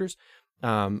two characters,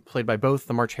 played by both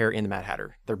the March Hare and the Mad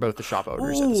Hatter. They're both the shop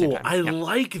owners at the same time. I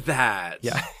like that.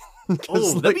 Yeah.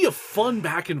 That'd be a fun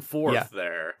back and forth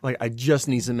there. Like, I just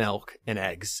need some milk and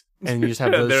eggs, and you just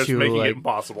have those two. Making it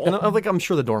impossible. And I'm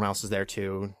sure the Dormouse is there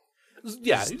too.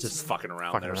 Yeah, he's just fucking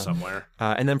around somewhere.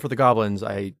 And then for the goblins,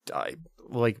 I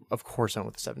of course, I went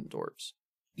with the 7 dwarves.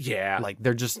 Yeah, like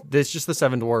it's just the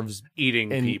 7 dwarves eating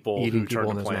people who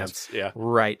turn to plants. Yeah,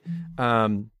 right.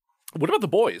 What about the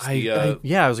boys? I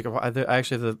was like,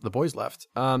 actually the boys left.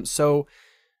 So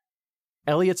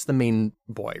Elliot's the main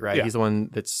boy, right? Yeah. He's the one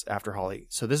that's after Holly.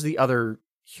 So this is the other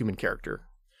human character.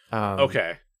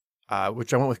 Okay.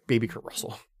 Which I went with Baby Kurt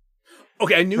Russell.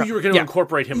 Okay, I knew you were going to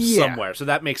incorporate him somewhere, so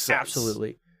that makes sense.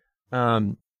 Absolutely.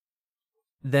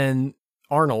 Then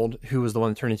Arnold, who was the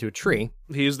one that turned into a tree.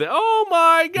 He's oh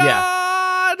my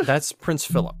god! Yeah, that's Prince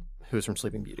Philip, who is from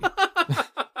Sleeping Beauty.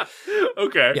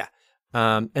 Okay. Yeah.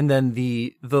 And then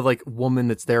the like woman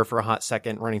that's there for a hot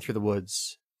second running through the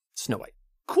woods, Snow White.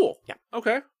 Cool. Yeah.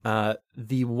 Okay.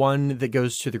 The one that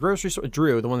goes to the grocery store,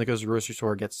 Drew, the one that goes to the grocery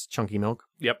store gets chunky milk.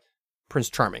 Yep.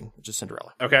 Prince Charming, which is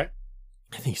Cinderella. Okay.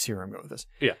 I think you see where I'm going with this.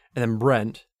 Yeah. And then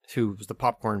Brent, who was the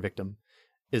popcorn victim,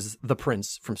 is the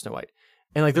prince from Snow White.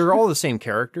 And like they're all the same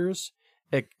characters.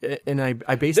 And I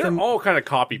based them. They're all kind of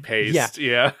copy paste.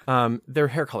 Yeah. Their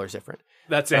hair color is different.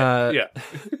 That's it. Yeah.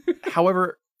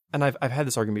 However, and I've had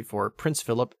this argument before. Prince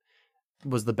Philip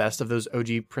was the best of those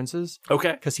OG princes.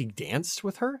 Okay. Because he danced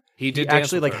with her. He did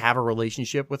actually like have a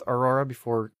relationship with Aurora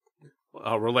before.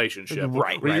 A relationship.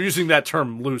 Right. We're using that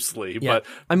term loosely, but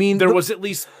I mean, there was at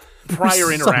least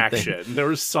prior interaction. There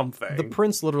was something. The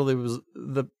prince literally was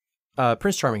the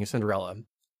Prince Charming and Cinderella,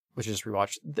 which I just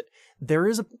rewatched. There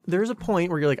is a point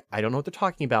where you're like, I don't know what they're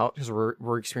talking about because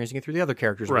we're experiencing it through the other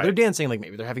characters. Right. They're dancing, like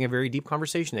maybe they're having a very deep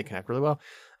conversation. They connect really well.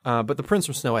 But the prince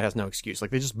from Snow White has no excuse.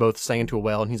 Like they just both sang into a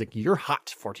well, and he's like, "You're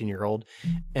hot, 14-year-old,"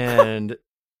 and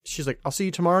she's like, "I'll see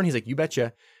you tomorrow," and he's like, "You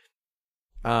betcha."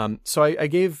 So I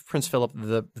gave Prince Philip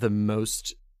the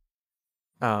most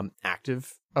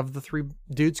active of the 3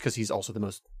 dudes because he's also the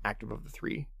most active of the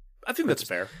 3. I think that's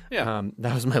fair. Yeah.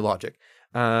 That was my logic.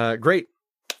 Great.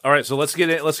 All right, so let's get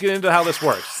into how this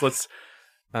works.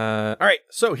 All right,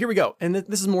 so here we go. And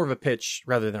this is more of a pitch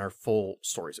rather than our full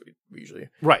stories that we usually.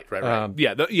 Right.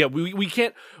 We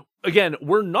can't. Again,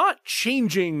 we're not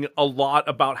changing a lot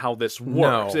about how this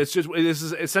works. No. This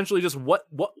is essentially just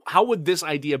how would this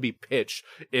idea be pitched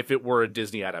if it were a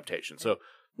Disney adaptation? So,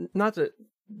 not to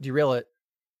derail it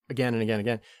again and again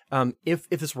and again. If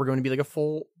this were going to be like a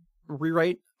full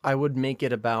rewrite, I would make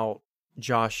it about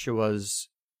Joshua's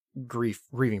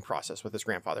grieving process with his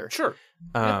grandfather. Sure.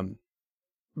 But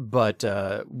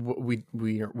we're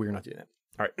not doing that.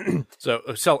 All right. So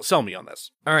sell me on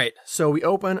this. All right. So we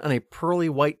open on a pearly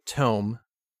white tome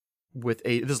with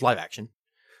this is live action.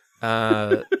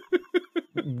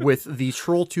 With the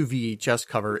Troll 2 VHS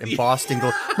cover embossed in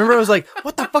gold. Remember, I was like,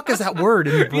 what the fuck is that word?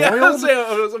 Embroiled? Yeah,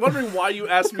 I was wondering why you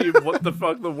asked me what the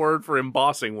fuck the word for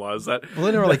embossing was. Well,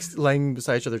 then they were like laying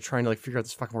beside each other trying to like figure out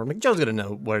this fucking word. I'm like, Joe's gonna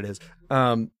know what it is.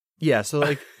 Yeah, so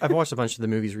like I've watched a bunch of the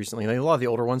movies recently, and a lot of the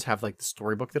older ones have like the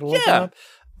storybook that'll open up.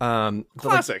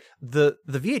 Classic. But, like,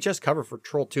 the VHS cover for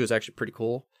Troll 2 is actually pretty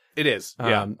cool. It is.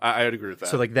 Yeah, I would agree with that.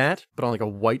 So like that, but on like a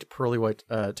white, pearly white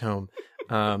tome,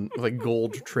 with like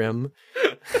gold trim.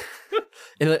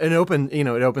 And it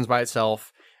opens by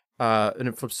itself, and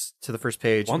it flips to the first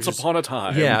page. Once upon a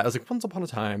time. Yeah, I was like, once upon a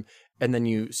time. And then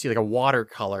you see like a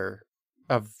watercolor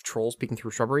of trolls peeking through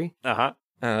shrubbery.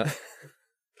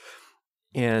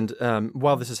 And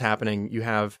while this is happening,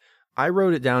 I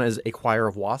wrote it down as a choir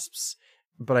of wasps,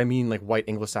 but I mean like white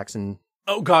Anglo-Saxon.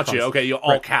 Oh, gotcha. Okay, you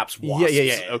all caps wasps.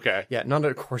 Yeah. Okay. Yeah, not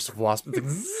a chorus of wasps.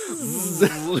 It's,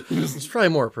 like, it's probably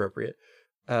more appropriate.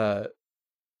 They're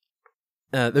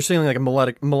singing like a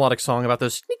melodic song about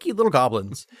those sneaky little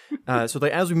goblins. So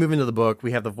like, as we move into the book,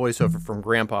 we have the voiceover from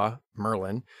Grandpa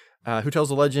Merlin, who tells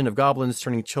the legend of goblins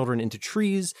turning children into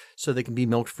trees so they can be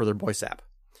milked for their boy sap.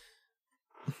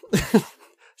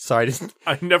 Sorry,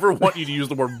 I never want you to use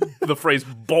the phrase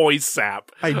 "boy sap"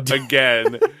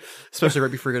 again, especially right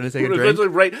before you're going to take a drink.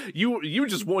 Right, you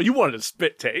wanted a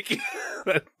spit take.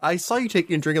 I saw you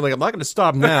taking a drink. I'm like, I'm not going to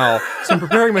stop now, so I'm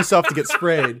preparing myself to get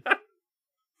sprayed.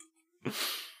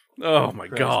 Oh my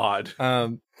God!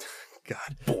 God,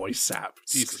 boy sap,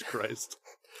 Jesus Christ.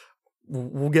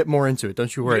 We'll get more into it.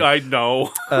 Don't you worry. I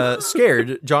know.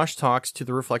 Scared, Josh talks to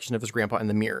the reflection of his grandpa in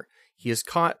the mirror. He is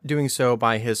caught doing so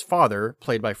by his father,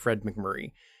 played by Fred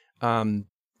McMurray.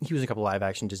 He was in a couple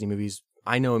live-action Disney movies.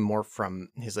 I know him more from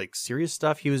his like serious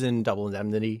stuff. He was in Double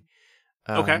Indemnity.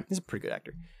 Okay. He's a pretty good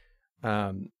actor.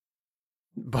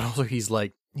 But also he's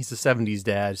a 70s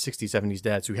dad, 60s, 70s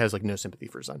dad, so he has like no sympathy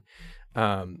for his son.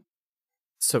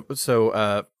 So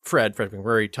Fred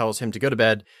McMurray tells him to go to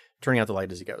bed, turning out the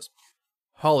light as he goes.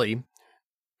 Holly,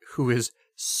 who is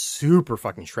super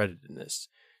fucking shredded in this,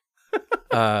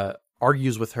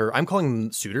 argues with her. I'm calling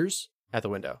them suitors at the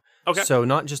window. Okay. So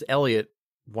not just Elliot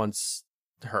wants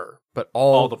her, but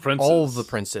all the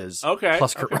princes. Okay.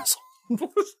 Plus Kurt Russell.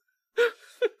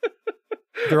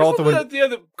 They're all the idea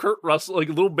that Kurt Russell, like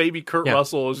little baby Kurt Yeah.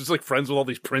 Russell, is just like friends with all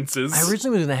these princes. I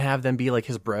originally was gonna have them be like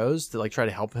his bros to like try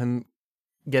to help him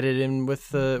get it in with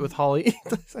Holly.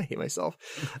 I hate myself.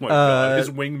 Oh my God,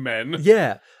 his wingmen.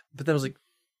 Yeah, but then I was like,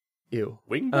 ew,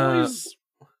 wing boys.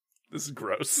 This is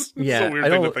gross. Yeah, it's a weird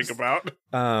thing to think about.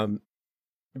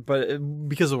 But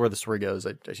because of where the story goes,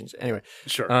 I changed it anyway.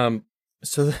 Sure.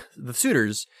 So the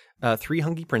suitors, 3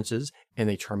 hunky princes and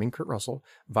a charming Kurt Russell,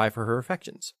 vie for her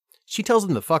affections. She tells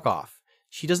them to fuck off.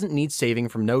 She doesn't need saving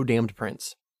from no damned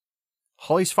prince.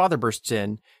 Holly's father bursts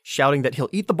in, shouting that he'll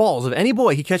eat the balls of any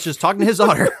boy he catches talking to his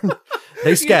daughter.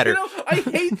 They scatter. I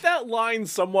hate that line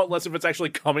somewhat less if it's actually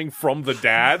coming from the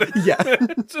dad. Yeah.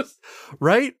 Just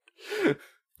right?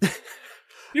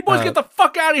 You boys get the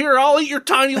fuck out of here. I'll eat your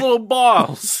tiny little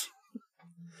balls.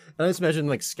 I just imagine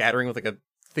like scattering with like a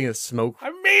thing of smoke. I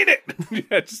made it.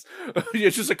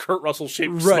 It's just a Kurt Russell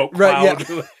shaped smoke cloud.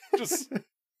 Yeah. Just...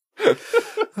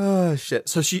 Oh shit.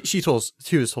 So she was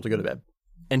told to go to bed.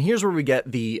 And here's where we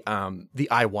get the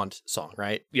I Want song,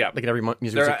 right? Yeah. Like in every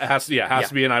music. There has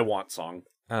to be an I Want song.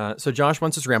 So Josh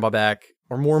wants his grandpa back,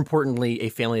 or more importantly, a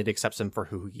family that accepts him for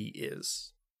who he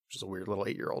is, which is a weird little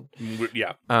 8-year-old.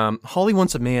 Yeah. Holly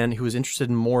wants a man who is interested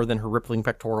in more than her rippling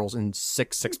pectorals and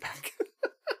six-pack.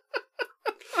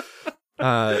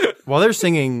 While they're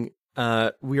singing,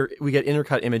 we get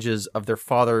intercut images of their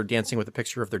father dancing with a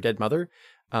picture of their dead mother,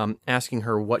 asking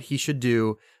her what he should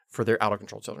do for their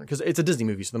out-of-control children. Because it's a Disney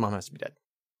movie, so the mom has to be dead.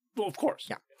 Well, of course.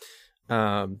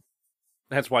 Yeah.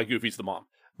 That's why Goofy's the mom.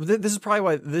 This is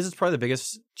probably the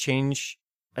biggest change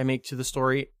I make to the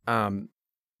story.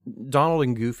 Donald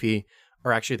and Goofy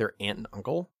are actually their aunt and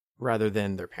uncle rather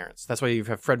than their parents. That's why you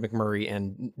have Fred McMurray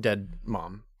and dead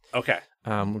mom. Okay.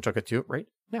 Which I'll get to right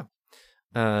now.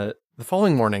 The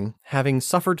following morning, having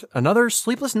suffered another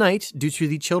sleepless night due to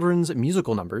the children's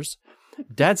musical numbers,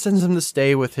 Dad sends them to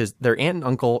stay with their aunt and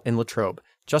uncle in Latrobe,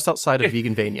 just outside of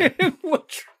Veganvania.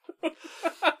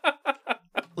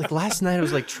 Like last night, I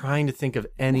was like trying to think of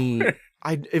any.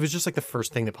 It was just like the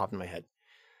first thing that popped in my head.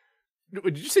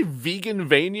 Did you say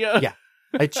Veganvania? Yeah,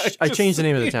 I changed the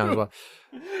name of the town as well.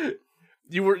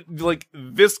 You were like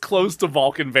this close to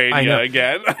Vulcanvania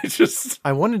again.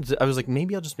 I was like,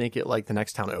 maybe I'll just make it like the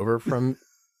next town over from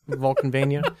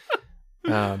Vulcanvania.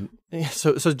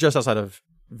 So just outside of,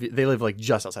 they live like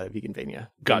just outside of Veganvania.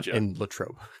 Gotcha. In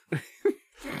Latrobe. I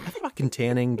thought about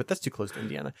Contanning, but that's too close to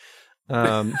Indiana.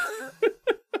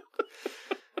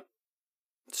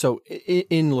 So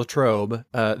in Latrobe,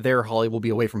 there Holly will be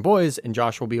away from boys, and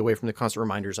Josh will be away from the constant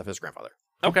reminders of his grandfather.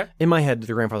 Okay. In my head,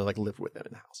 the grandfather like lived with them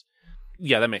in the house.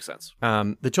 Yeah, that makes sense.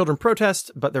 The children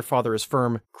protest, but their father is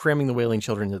firm, cramming the wailing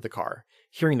children into the car.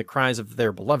 Hearing the cries of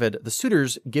their beloved, the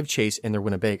suitors give chase in their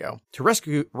Winnebago to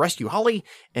rescue Holly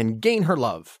and gain her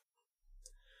love.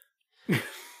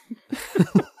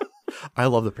 I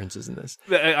love the princes in this.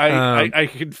 I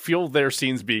can feel their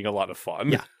scenes being a lot of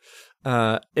fun.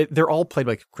 Yeah. They're all played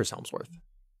by Chris Hemsworth.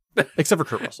 Except for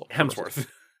Kurt Russell. Hemsworth.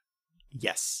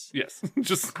 Yes.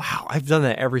 Just wow, I've done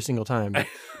that every single time.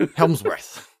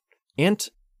 Hemsworth. Aunt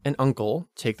and uncle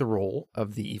take the role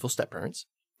of the evil stepparents.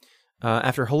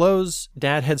 After hellos,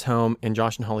 Dad heads home, and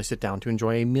Josh and Holly sit down to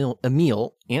enjoy a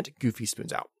meal Aunt Goofy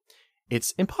spoons out.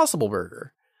 It's Impossible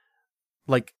Burger.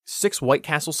 Like 6 White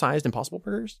Castle-sized Impossible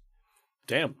Burgers.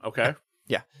 Damn, okay.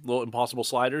 Yeah. Little Impossible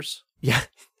Sliders. Yeah.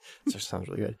 That sounds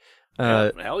really good.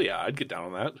 Hell yeah, I'd get down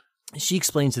on that. She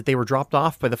explains that they were dropped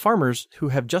off by the farmers who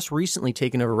have just recently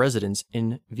taken over residence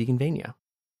in Veganvania.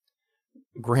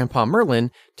 Grandpa Merlin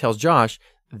tells Josh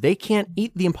they can't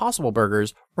eat the Impossible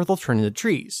Burgers or they'll turn into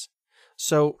trees.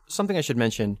 So something I should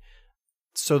mention.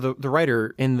 So the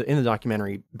writer in the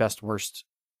documentary Best Worst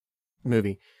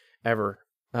Movie Ever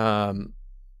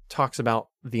talks about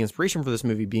the inspiration for this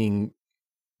movie being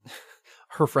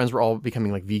her friends were all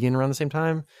becoming like vegan around the same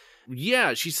time.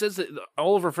 Yeah, she says that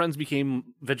all of her friends became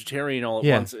vegetarian all at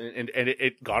once, and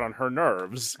it got on her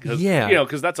nerves.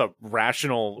 Because that's a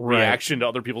rational reaction to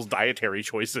other people's dietary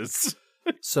choices.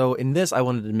 So in this, I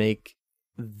wanted to make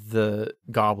the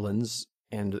goblins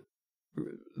and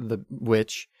the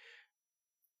witch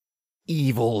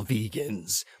evil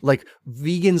vegans. Like,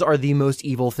 vegans are the most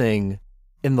evil thing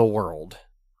in the world.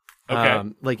 Okay.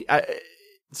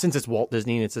 Since it's Walt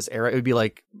Disney and it's this era, it would be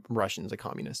like Russians, like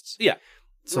communists. Yeah.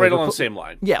 So right along the same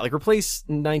line. Yeah, like replace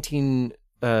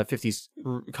 1950s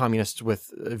communists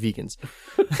with vegans.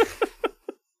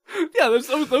 Yeah, those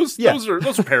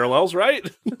are parallels, right?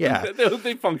 Yeah.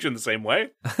 they function the same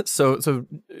way. So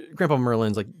Grandpa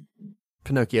Merlin's like,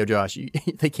 Pinocchio, Josh,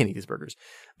 they can't eat these burgers.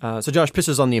 So Josh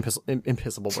pisses on the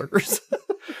impossible burgers.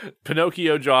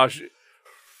 Pinocchio, Josh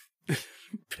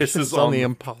pisses on the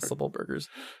impossible burgers.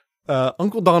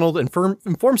 Uncle Donald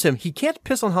informs him he can't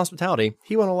piss on hospitality.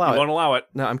 He won't allow it. He won't allow it.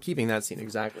 No, I'm keeping that scene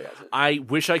exactly as it. I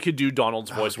wish I could do Donald's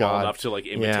voice well enough to like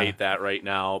imitate that right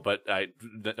now, but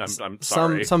I'm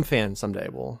sorry. Some fan someday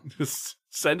will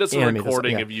send us a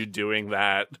recording of you doing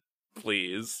that,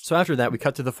 please. So after that, we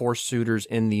cut to the four suitors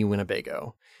in the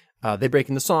Winnebago. They break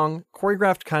into song,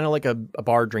 choreographed kind of like a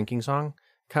bar drinking song.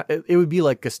 It would be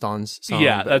like Gaston's song.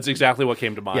 Yeah, that's exactly what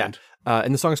came to mind. Yeah.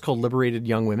 And the song is called Liberated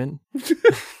Young Women.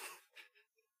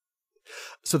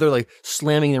 So they're like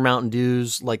slamming their Mountain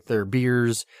Dews like their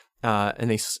beers, and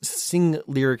they sing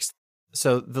lyrics.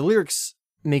 So the lyrics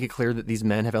make it clear that these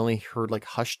men have only heard like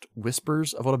hushed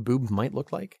whispers of what a boob might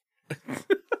look like.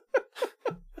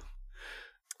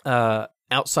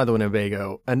 Outside the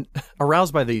Winnebago, and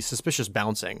aroused by the suspicious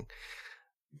bouncing,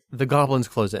 the goblins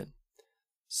close in.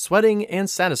 Sweating and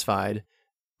satisfied,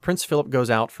 Prince Philip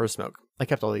goes out for a smoke. I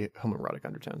kept all the homoerotic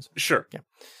undertones. Sure.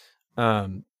 Yeah.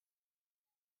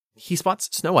 He spots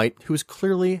Snow White, who is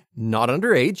clearly not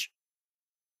underage.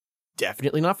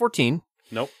 Definitely not 14.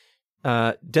 Nope.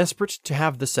 Desperate to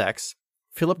have the sex,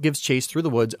 Philip gives chase through the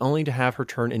woods only to have her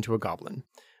turn into a goblin,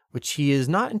 which he is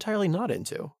not entirely not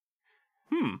into.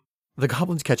 The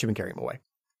goblins catch him and carry him away.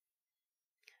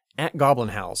 At Goblin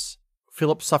House,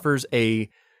 Philip suffers a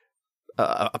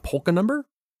polka number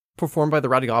performed by the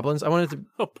Rowdy Goblins. I wanted to...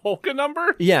 A polka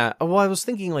number? Yeah. Well, I was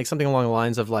thinking like something along the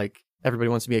lines of like, everybody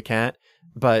wants to be a cat,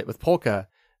 but with polka,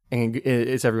 and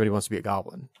it's everybody wants to be a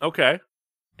goblin. Okay.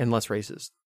 And less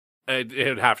racist. It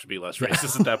would have to be less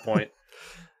racist at that point.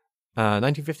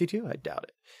 1952? I doubt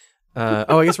it.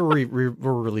 I guess we're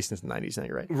releasing this in the 90s now,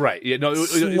 you're right. Right. Yeah, no,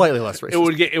 slightly less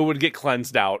racist. It would get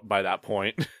cleansed out by that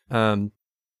point.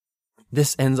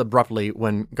 This ends abruptly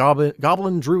when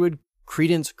Goblin Druid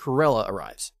Credence Cruella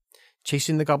arrives,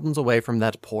 chasing the goblins away from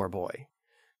that poor boy.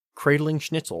 Cradling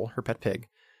Schnitzel, her pet pig,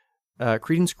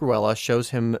 Credence Cruella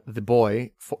shows him the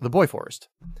boy forest,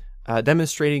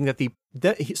 demonstrating that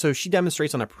so she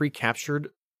demonstrates on a pre-captured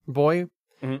boy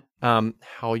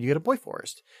how you get a boy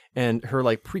forest, and her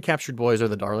like pre-captured boys are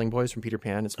the Darling Boys from Peter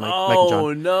Pan. It's Mike and John.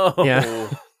 Oh no! Yeah,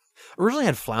 originally I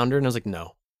had Flounder, and I was like,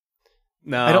 no,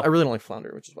 I really don't like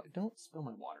Flounder, which is why don't spill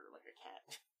my water like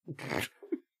a cat.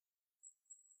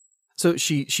 So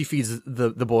she feeds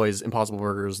the boys Impossible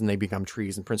Burgers, and they become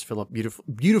trees. And Prince Philip,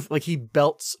 beautiful, like he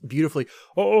belts beautifully.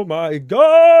 Oh my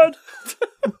God!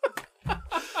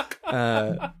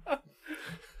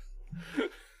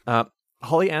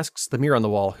 Holly asks the mirror on the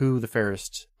wall who the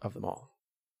fairest of them all.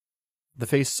 The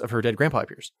face of her dead grandpa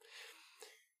appears.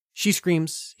 She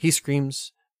screams. He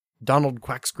screams. Donald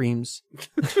Quack screams.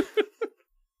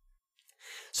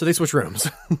 So they switch rooms.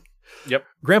 Yep.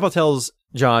 Grandpa tells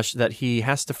Josh that he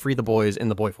has to free the boys in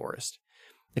the boy forest.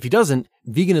 If he doesn't,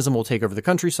 veganism will take over the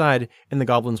countryside, and the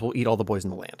goblins will eat all the boys in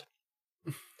the land.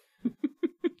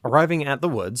 Arriving at the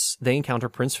woods, they encounter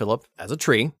Prince Philip as a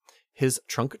tree, his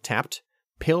trunk tapped,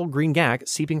 pale green gag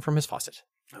seeping from his faucet.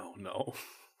 Oh, no.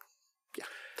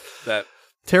 Yeah.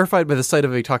 Terrified by the sight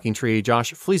of a talking tree,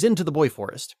 Josh flees into the boy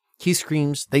forest. He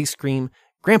screams, they scream,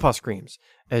 Grandpa screams,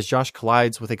 as Josh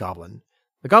collides with a goblin.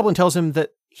 The goblin tells him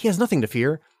that he has nothing to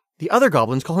fear. The other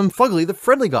goblins call him Fugly, the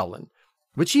friendly goblin,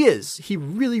 which he is. He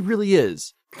really, really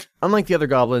is. Unlike the other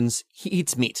goblins, he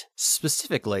eats meat,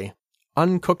 specifically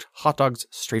uncooked hot dogs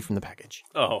straight from the package.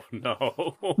 Oh,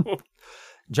 no.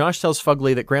 Josh tells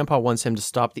Fugly that Grandpa wants him to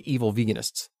stop the evil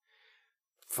veganists.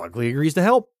 Fugly agrees to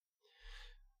help.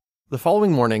 The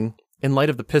following morning, in light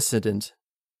of the piss incident,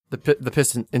 the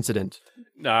piss incident.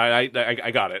 No,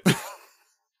 I got it.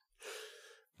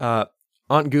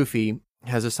 Aunt Goofy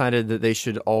has decided that they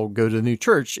should all go to the new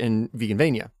church in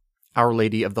Veganvania, Our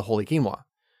Lady of the Holy Quinoa.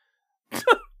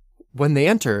 When they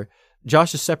enter,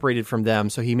 Josh is separated from them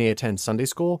so he may attend Sunday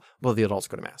school while the adults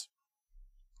go to Mass.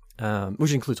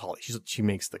 Which includes Holly. She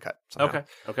makes the cut somehow.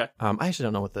 Okay. I actually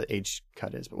don't know what the age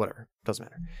cut is, but whatever. Doesn't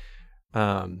matter.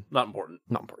 Not important.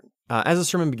 As the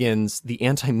sermon begins, the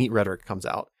anti-meat rhetoric comes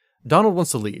out. Donald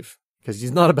wants to leave because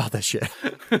he's not about that shit.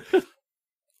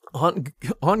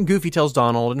 Aunt Goofy tells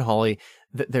Donald and Holly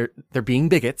that they're being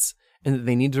bigots and that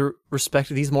they need to respect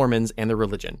these Mormons and their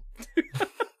religion.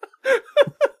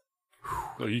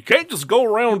 You can't just go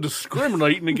around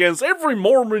discriminating against every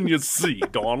Mormon you see,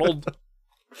 Donald.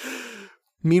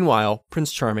 Meanwhile,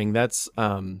 Prince Charming, that's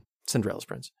Cinderella's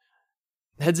prince,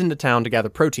 heads into town to gather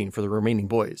protein for the remaining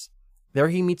boys. There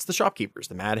he meets the shopkeepers,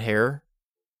 the Mad Hare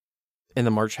and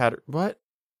the March Hatter. What?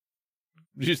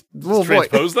 You just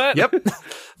transpose that? Yep.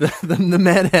 the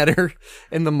Mad Hatter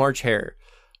and the March Hare.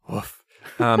 Woof.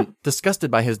 Disgusted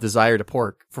by his desire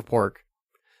for pork,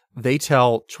 they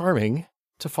tell Charming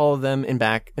to follow them in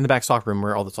the back stockroom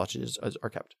where all the sausages are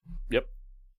kept. Yep.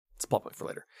 It's a plot point for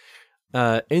later.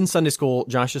 In Sunday school,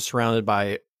 Josh is surrounded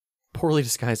by poorly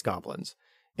disguised goblins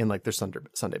in like their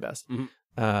Sunday best.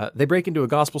 Mm-hmm. They break into a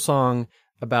gospel song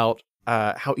about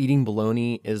how eating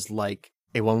bologna is like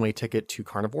a one-way ticket to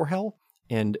carnivore hell,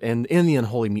 and in the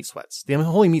unholy meat sweats. The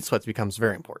unholy meat sweats becomes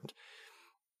very important.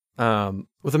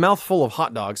 With a mouth full of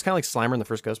hot dogs, kind of like Slimer in the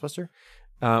first Ghostbuster,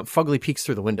 Fugly peeks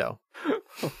through the window.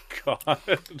 Oh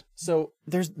God! So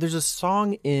there's a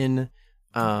song in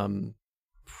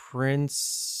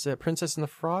Princess and the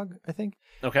Frog, I think.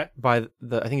 Okay. By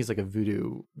I think he's like a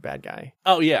voodoo bad guy.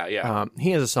 Oh yeah.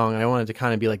 He has a song, and I wanted to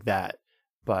kind of be like that,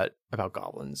 but about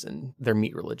goblins and their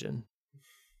meat religion.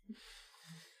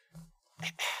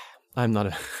 I'm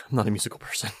not a musical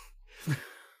person.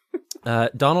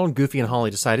 Donald, Goofy, and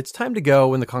Holly decide it's time to go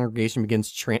when the congregation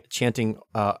begins chanting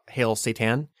Hail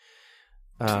Satan.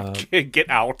 Get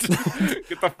out. Get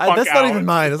the fuck out. That's not even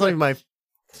mine. That's not even my...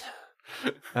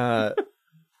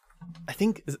 I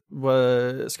think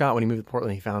Scott, when he moved to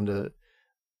Portland, he found a...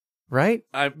 Right?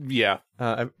 Yeah.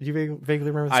 Do you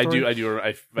vaguely remember the story? I do.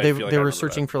 I they feel like they were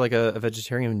searching for like a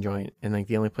vegetarian joint, and like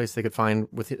the only place they could find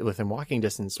within walking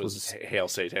distance was Hail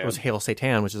Satan. Was Hail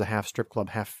Satan, which is a half strip club,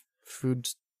 half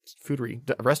foodery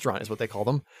restaurant, is what they call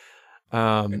them.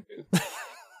 Hail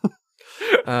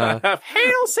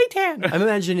Satan! I'm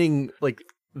imagining like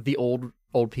the old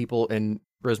people in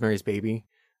Rosemary's Baby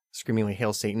screaming like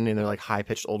Hail Satan in their like high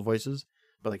pitched old voices,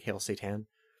 but like Hail Satan.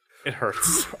 It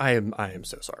hurts. I am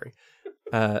so sorry.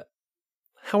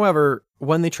 However,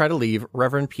 when they try to leave,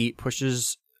 Reverend Pete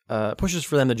pushes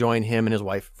for them to join him and his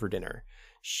wife for dinner.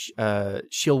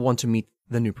 She'll want to meet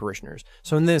the new parishioners.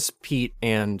 So in this, Pete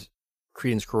and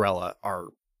Creedence Cruella are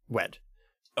wed.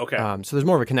 Okay. So there's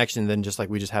more of a connection than just like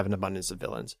we just have an abundance of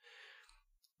villains.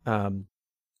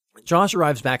 Josh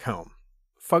arrives back home.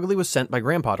 Fugly was sent by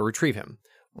Grandpa to retrieve him.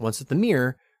 Once at the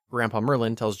Mere, Grandpa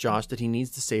Merlin tells Josh that he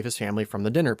needs to save his family from the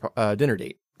dinner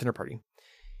party.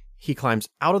 He climbs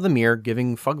out of the Mere,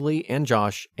 giving Fugly and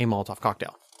Josh a Molotov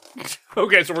cocktail.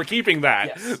 Okay, so we're keeping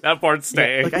that. Yes. That part's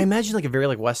staying. Yeah, like I imagine like a very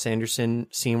like Wes Anderson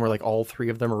scene where like all three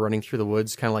of them are running through the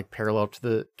woods, kind of like parallel to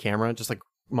the camera, just like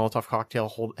Molotov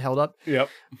cocktail held up. Yep.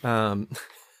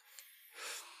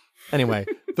 Anyway,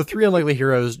 the three unlikely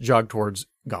heroes jog towards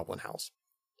Goblin House.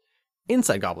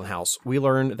 Inside Goblin House, we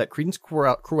learn that Creedence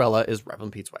Cruella is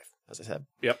Reverend Pete's wife, as I said.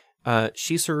 Yep.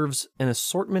 She serves an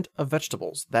assortment of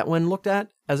vegetables that, when looked at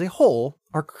as a whole,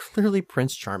 are clearly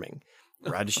Prince Charming.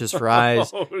 Radishes for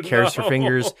eyes, carrots for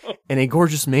fingers, and a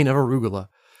gorgeous mane of arugula.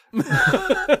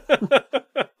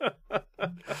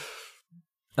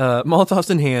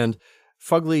 Molotovs in hand,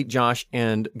 Fugly, Josh,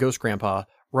 and Ghost Grandpa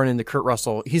run into Kurt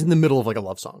Russell. He's in the middle of like a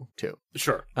love song, too.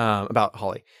 Sure. About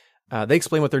Holly. They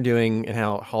explain what they're doing and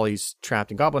how Holly's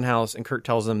trapped in Goblin House, and Kurt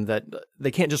tells them that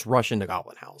they can't just rush into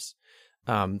Goblin House.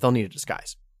 They'll need a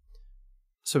disguise.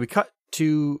 So we cut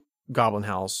to Goblin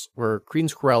House, where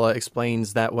Creedence Cruella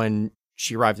explains that when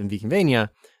she arrived in Vikinvania,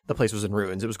 the place was in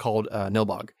ruins. It was called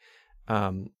Nilbog.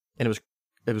 And it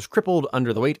was crippled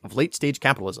under the weight of late-stage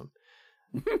capitalism.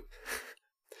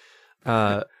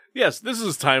 Yes, this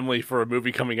is timely for a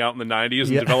movie coming out in the 90s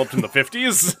and developed in the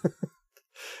 50s.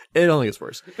 It only gets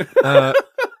worse.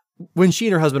 When she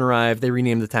and her husband arrived, they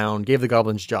renamed the town, gave the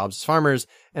goblins jobs as farmers,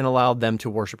 and allowed them to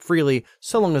worship freely,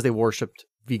 so long as they worshipped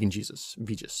vegan Jesus.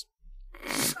 Vegus.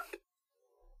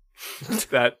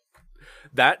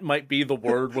 That might be the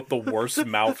word with the worst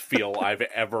mouthfeel I've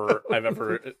ever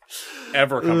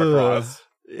come across.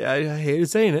 Yeah, I hated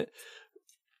saying it.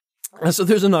 So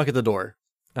there's a knock at the door.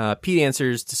 Pete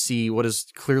answers to see what is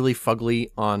clearly Fugly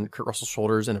on Kurt Russell's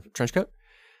shoulders in a trench coat.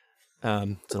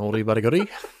 It's an oldie but a goodie.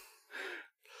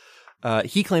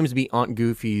 He claims to be Aunt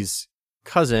Goofy's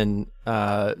cousin.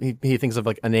 He thinks of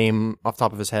like a name off the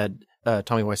top of his head,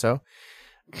 Tommy Wiseau.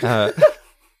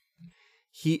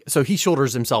 He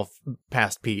shoulders himself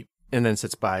past Pete and then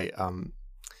sits by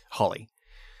Holly.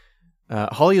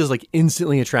 Holly is like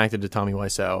instantly attracted to Tommy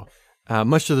Wiseau,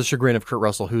 much to the chagrin of Kurt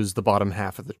Russell, who's the bottom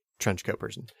half of the trench coat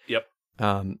person. Yep.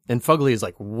 And Fugly is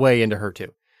like way into her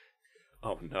too.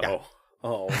 Oh no. Yeah.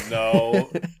 Oh,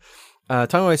 no.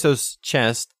 Tangueso's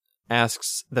chest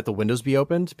asks that the windows be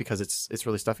opened because it's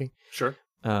really stuffy. Sure.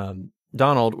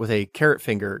 Donald, with a carrot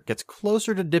finger, gets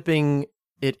closer to dipping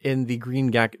it in the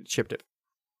green chip dip.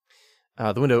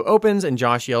 The window opens and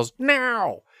Josh yells,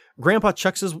 "Now!" Grandpa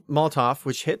chucks his Molotov,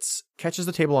 which catches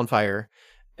the table on fire,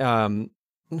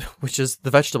 which is the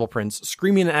vegetable prince,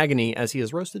 screaming in agony as he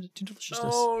is roasted to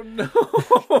deliciousness. Oh, no.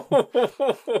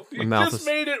 You just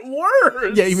made it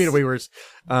worse. Yeah, you made it way worse.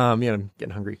 Yeah, I'm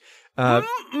getting hungry.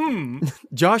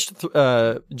 Josh's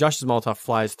Molotov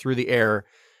flies through the air,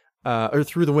 or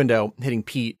through the window, hitting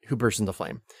Pete, who bursts into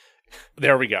flame.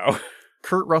 There we go.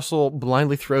 Kurt Russell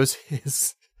blindly throws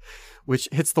his, which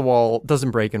hits the wall,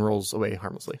 doesn't break, and rolls away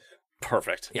harmlessly.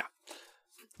 Perfect. Yeah.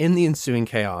 In the ensuing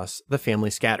chaos, the family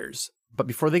scatters. But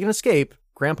before they can escape,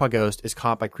 Grandpa Ghost is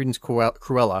caught by Credence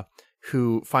Cruella,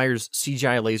 who fires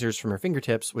CGI lasers from her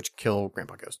fingertips, which kill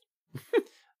Grandpa Ghost.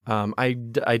 I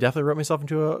definitely wrote myself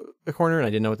into a corner, and I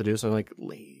didn't know what to do, so I'm like,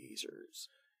 lasers.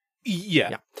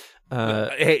 Yeah.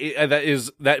 Hey,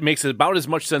 that makes about as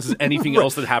much sense as anything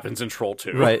else that happens in Troll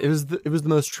 2. Right. It was the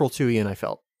most Troll 2-ian I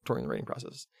felt during the writing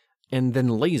process. And then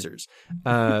lasers.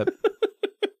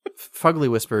 Fugly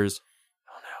whispers,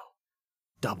 "Oh no,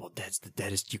 double dead's the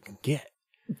deadest you can get."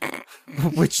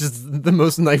 Which is the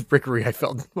most knife brickery I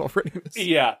felt while writing this.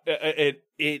 Yeah, Double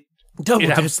it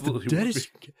dead's the absolutely deadest you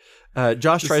can get.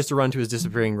 Josh tries to run to his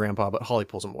disappearing grandpa, but Holly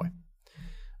pulls him away.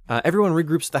 Everyone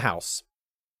regroups at the house.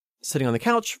 Sitting on the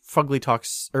couch, Holly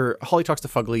talks to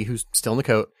Fugly, who's still in the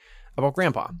coat, about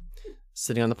Grandpa.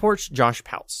 Sitting on the porch, Josh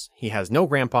pouts. He has no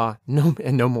Grandpa, no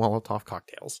Molotov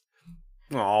cocktails.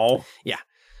 Oh, yeah.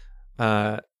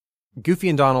 Goofy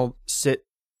and Donald sit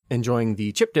enjoying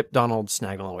the chip dip. Donald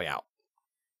snagged on the way out.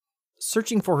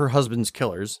 Searching for her husband's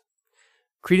killers,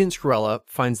 Credence Cruella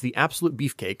finds the absolute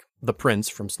beefcake, the prince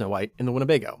from Snow White, in the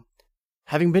Winnebago.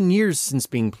 Having been years since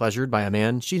being pleasured by a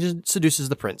man, she seduces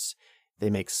the prince. They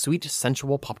make sweet,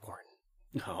 sensual popcorn.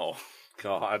 Oh,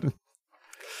 God.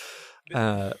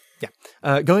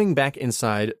 Going back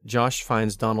inside, Josh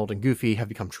finds Donald and Goofy have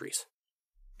become trees.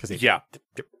 They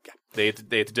ate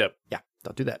the dip. Yeah,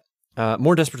 don't do that.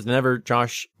 More desperate than ever,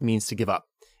 Josh means to give up.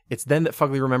 It's then that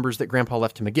Fugly remembers that Grandpa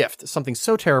left him a gift, something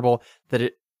so terrible that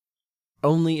it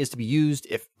only is to be used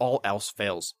if all else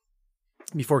fails.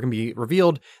 Before it can be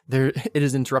revealed, it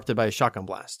is interrupted by a shotgun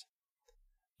blast.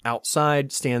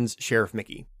 Outside stands Sheriff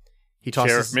Mickey.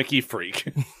 Sheriff Mickey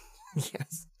freak.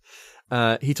 Yes.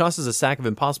 He tosses a sack of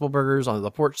Impossible Burgers onto the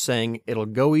porch, saying it'll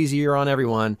go easier on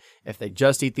everyone if they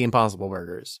just eat the Impossible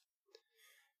Burgers.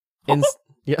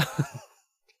 Yeah.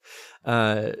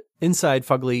 Inside,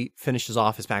 Fugly finishes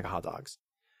off his pack of hot dogs.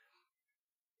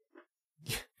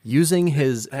 That's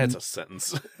a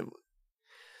sentence.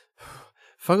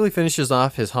 Fugly finishes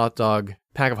off his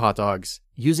pack of hot dogs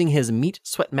using his meat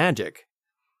sweat magic.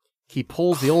 He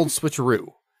pulls the old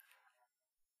switcheroo.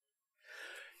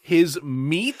 His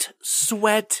meat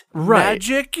sweat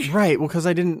magic? Right. Well, because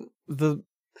I didn't want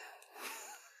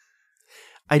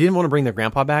to bring their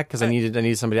grandpa back because I needed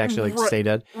somebody to actually stay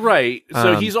dead. Right.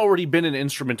 So he's already been an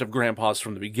instrument of grandpa's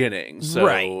from the beginning. So.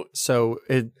 Right. So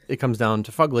it comes down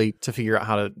to Fugly to figure out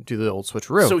how to do the old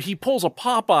switcheroo. So he pulls a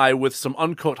Popeye with some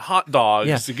uncooked hot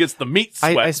dogs and gets the meat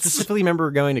sweats. I specifically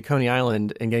remember going to Coney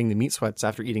Island and getting the meat sweats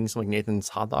after eating some like Nathan's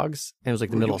hot dogs. And it was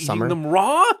like the middle of summer. Eating them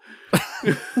raw?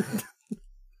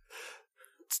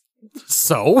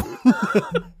 So?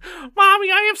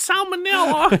 Mommy, I have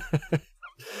salmonella.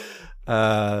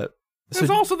 That's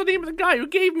also the name of the guy who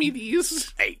gave me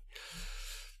these. Hey,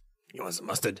 you want some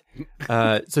mustard?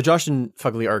 So Josh and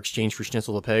Fugly are exchanged for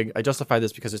Schnitzel the pig. I justify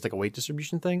this because it's like a weight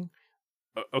distribution thing.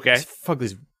 Okay.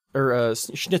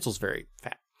 Schnitzel's very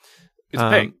fat. It's a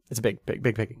pig. It's a big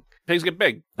pig. Pigs get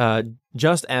big.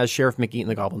 Just as Sheriff Mickey and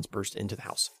the goblins burst into the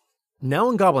house. Now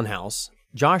in Goblin House,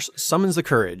 Josh summons the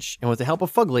courage, and with the help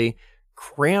of Fugly,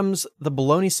 crams the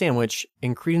bologna sandwich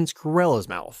in Credence Cruella's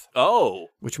mouth. Oh.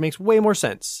 Which makes way more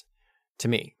sense. To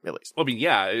me, at least. Well, I mean,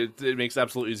 yeah, it makes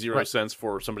absolutely zero sense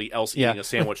for somebody else eating a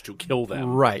sandwich to kill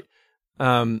them. Right.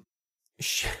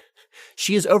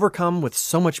 She is overcome with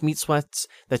so much meat sweats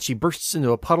that she bursts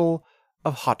into a puddle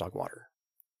of hot dog water.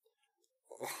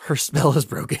 Her spell is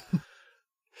broken.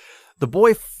 The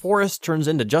boy forest turns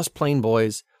into just plain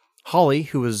boys. Holly,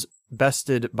 who was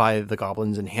bested by the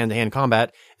goblins in hand-to-hand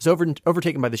combat, is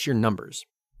overtaken by the sheer numbers.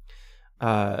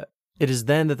 It is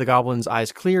then that the goblins'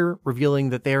 eyes clear,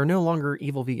 revealing that they are no longer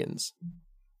evil vegans.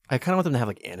 I kind of want them to have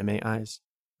like anime eyes,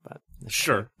 but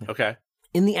sure, okay.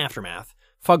 In the aftermath,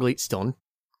 Fugly, still in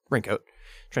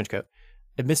trench coat,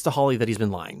 admits to Holly that he's been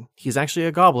lying. He's actually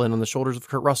a goblin on the shoulders of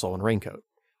Kurt Russell in a raincoat.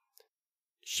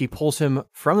 She pulls him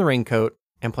from the raincoat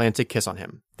and plants a kiss on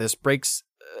him. This breaks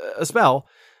a spell.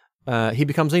 He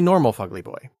becomes a normal fugly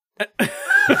boy.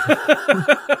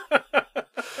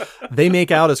 They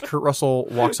make out as Kurt Russell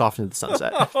walks off into the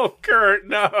sunset. Oh, Kurt,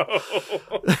 no.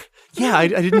 Yeah, I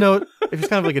didn't know. It was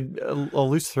kind of like a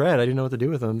loose thread. I didn't know what to do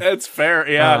with him. That's fair.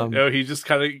 Yeah, he just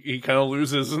kind of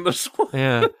loses in this one.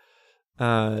 Yeah.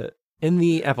 In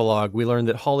the epilogue, we learn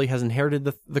that Holly has inherited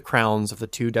the crowns of the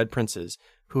 2 dead princes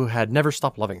who had never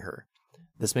stopped loving her.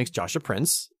 This makes Josh a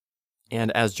prince,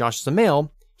 and as Josh is a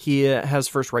male, he has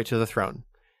first right to the throne.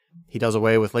 He does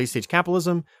away with late-stage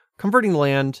capitalism, converting the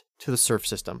land to the serf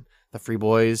system. The free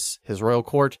boys, his royal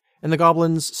court, and the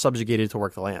goblins subjugated to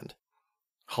work the land.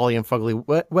 Holly and Fugly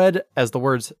wed as the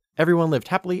words, "Everyone lived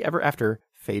happily ever after,"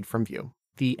 fade from view.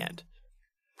 The end.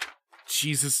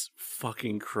 Jesus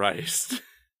fucking Christ.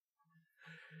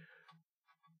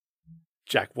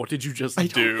 Jack, what did you just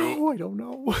do? I don't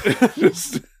know.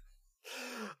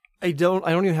 I don't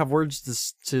even have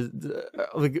words to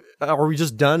like, are we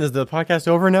just done? Is the podcast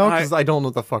over now? Because I don't know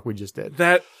what the fuck we just did.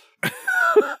 That...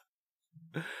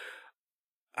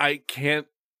 I can't...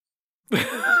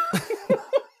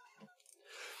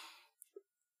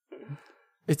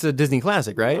 It's a Disney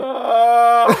classic, right?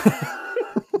 I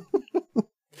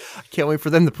can't wait for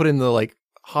them to put in the like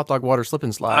hot dog water slip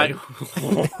and slide,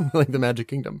 like the Magic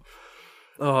Kingdom.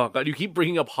 Oh God! You keep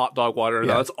bringing up hot dog water.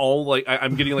 Yeah. That's all. Like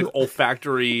I'm getting like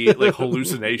olfactory like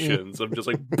hallucinations of just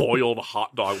like boiled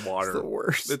hot dog water. It's the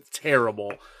worst. It's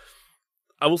terrible.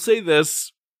 I will say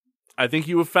this: I think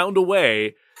you have found a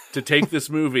way to take this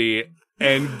movie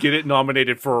and get it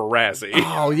nominated for a Razzie.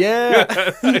 Oh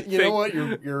yeah, you know what?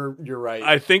 You're right.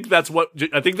 I think that's what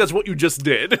you just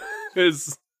did.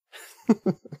 Is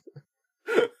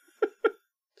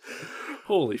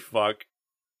holy fuck.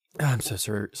 I'm so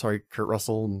sorry, Kurt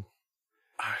Russell.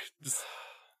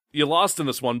 You lost in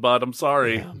this one, bud. I'm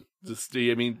sorry. Yeah.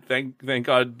 I mean, thank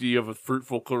God you have a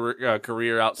fruitful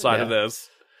career outside of this.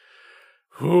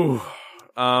 Whew.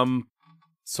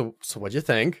 So what'd you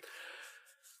think?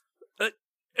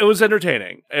 It was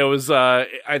entertaining. It was. I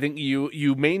think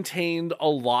you maintained a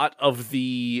lot of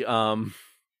the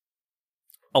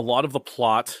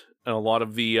plot and a lot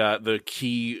of the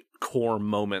key core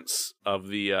moments of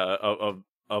the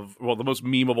of the most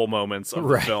memeable moments of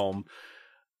the film.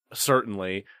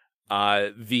 Certainly,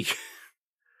 I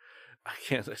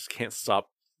just can't stop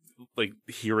like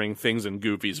hearing things in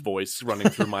Goofy's voice running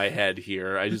through my head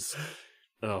here. I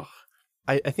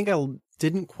think I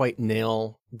didn't quite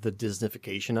nail the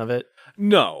Disneyfication of it.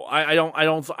 No, I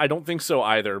don't think so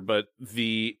either. But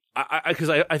because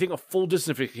I think a full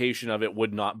Disneyfication of it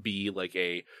would not be like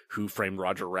a Who Framed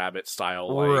Roger Rabbit style,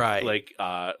 like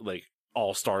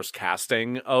all stars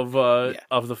casting of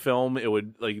the film. It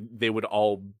would they would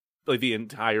all the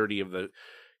entirety of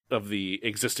the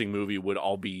existing movie would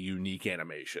all be unique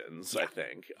animations. I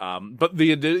think, but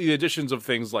the additions of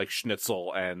things like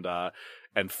Schnitzel and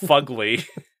Fugly.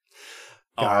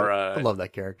 I love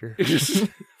that character.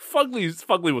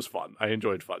 Fugly was fun. I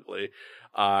enjoyed Fugly.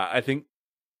 I think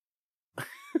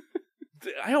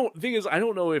I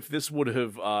don't know if this would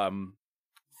have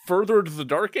furthered the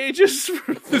Dark Ages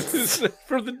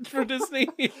for Disney.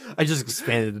 I just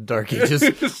expanded the Dark Ages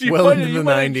well into the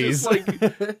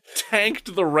 90s.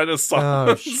 Tanked the Renaissance.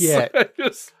 Oh shit!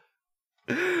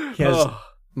 He has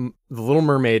the Little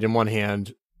Mermaid in one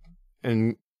hand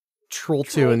and Troll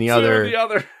 2 in the other.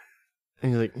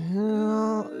 And you're like,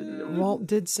 Walt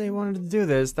did say he wanted to do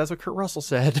this. That's what Kurt Russell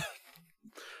said.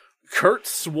 Kurt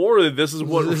swore that this is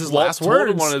what Walt told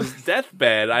him on his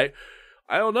deathbed. I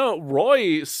don't know.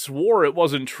 Roy swore it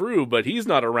wasn't true, but he's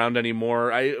not around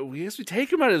anymore. We guess we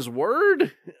take him at his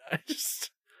word.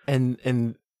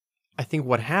 And I think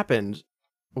what happened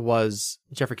was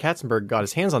Jeffrey Katzenberg got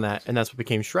his hands on that, and that's what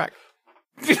became Shrek.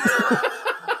 You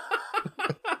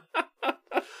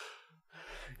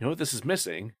know what this is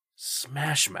missing?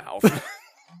 Smash Mouth.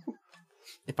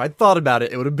 If I'd thought about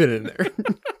it, it would have been in there.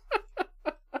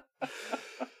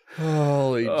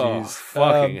 Holy jeez.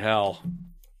 Fucking hell.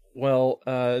 Well,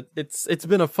 it's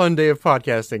been a fun day of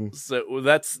podcasting. So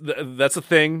that's a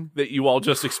thing that you all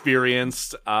just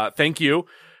experienced. Thank you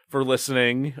for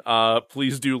listening.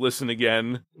 Please do listen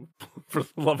again, for the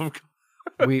love of God.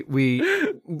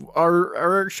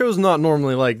 Our show's not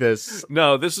normally like this.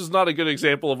 No, this is not a good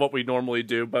example of what we normally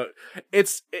do, but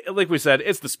like we said,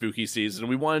 it's the spooky season.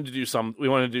 We wanted to do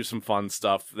some fun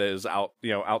stuff that is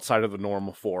outside of the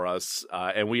norm for us.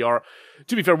 And we are,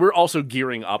 to be fair, we're also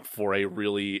gearing up for it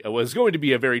was going to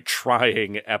be a very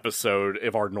trying episode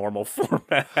of our normal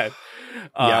format.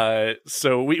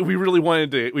 So we really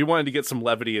wanted to get some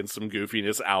levity and some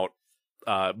goofiness out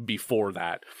before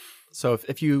that. So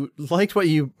if you liked what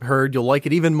you heard, you'll like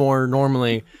it even more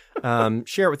normally.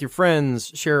 Share it with your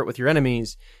friends, share it with your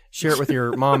enemies, share it with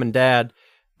your mom and dad.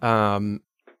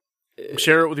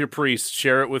 Share it with your priest,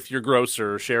 share it with your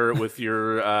grocer, share it with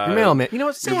your mailman. You know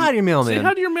what? Say hi to your mailman. Say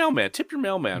hi to your mailman. Tip your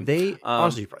mailman.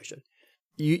 Honestly, you probably should.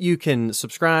 You can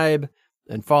subscribe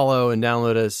and follow and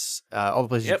download us all the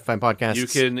places you can find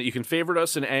podcasts. You can favorite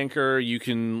us in Anchor. You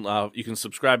can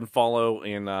subscribe and follow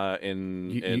in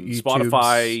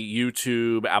Spotify,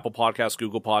 YouTube, Apple Podcasts,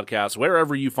 Google Podcasts,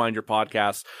 wherever you find your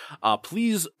podcasts.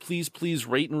 Please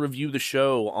rate and review the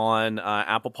show on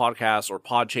Apple Podcasts or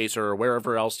Podchaser or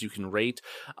wherever else you can rate.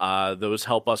 Those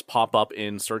help us pop up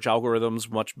in search algorithms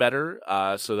much better,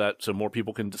 so more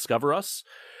people can discover us.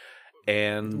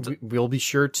 And we'll be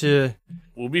sure to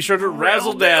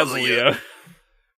razzle dazzle you.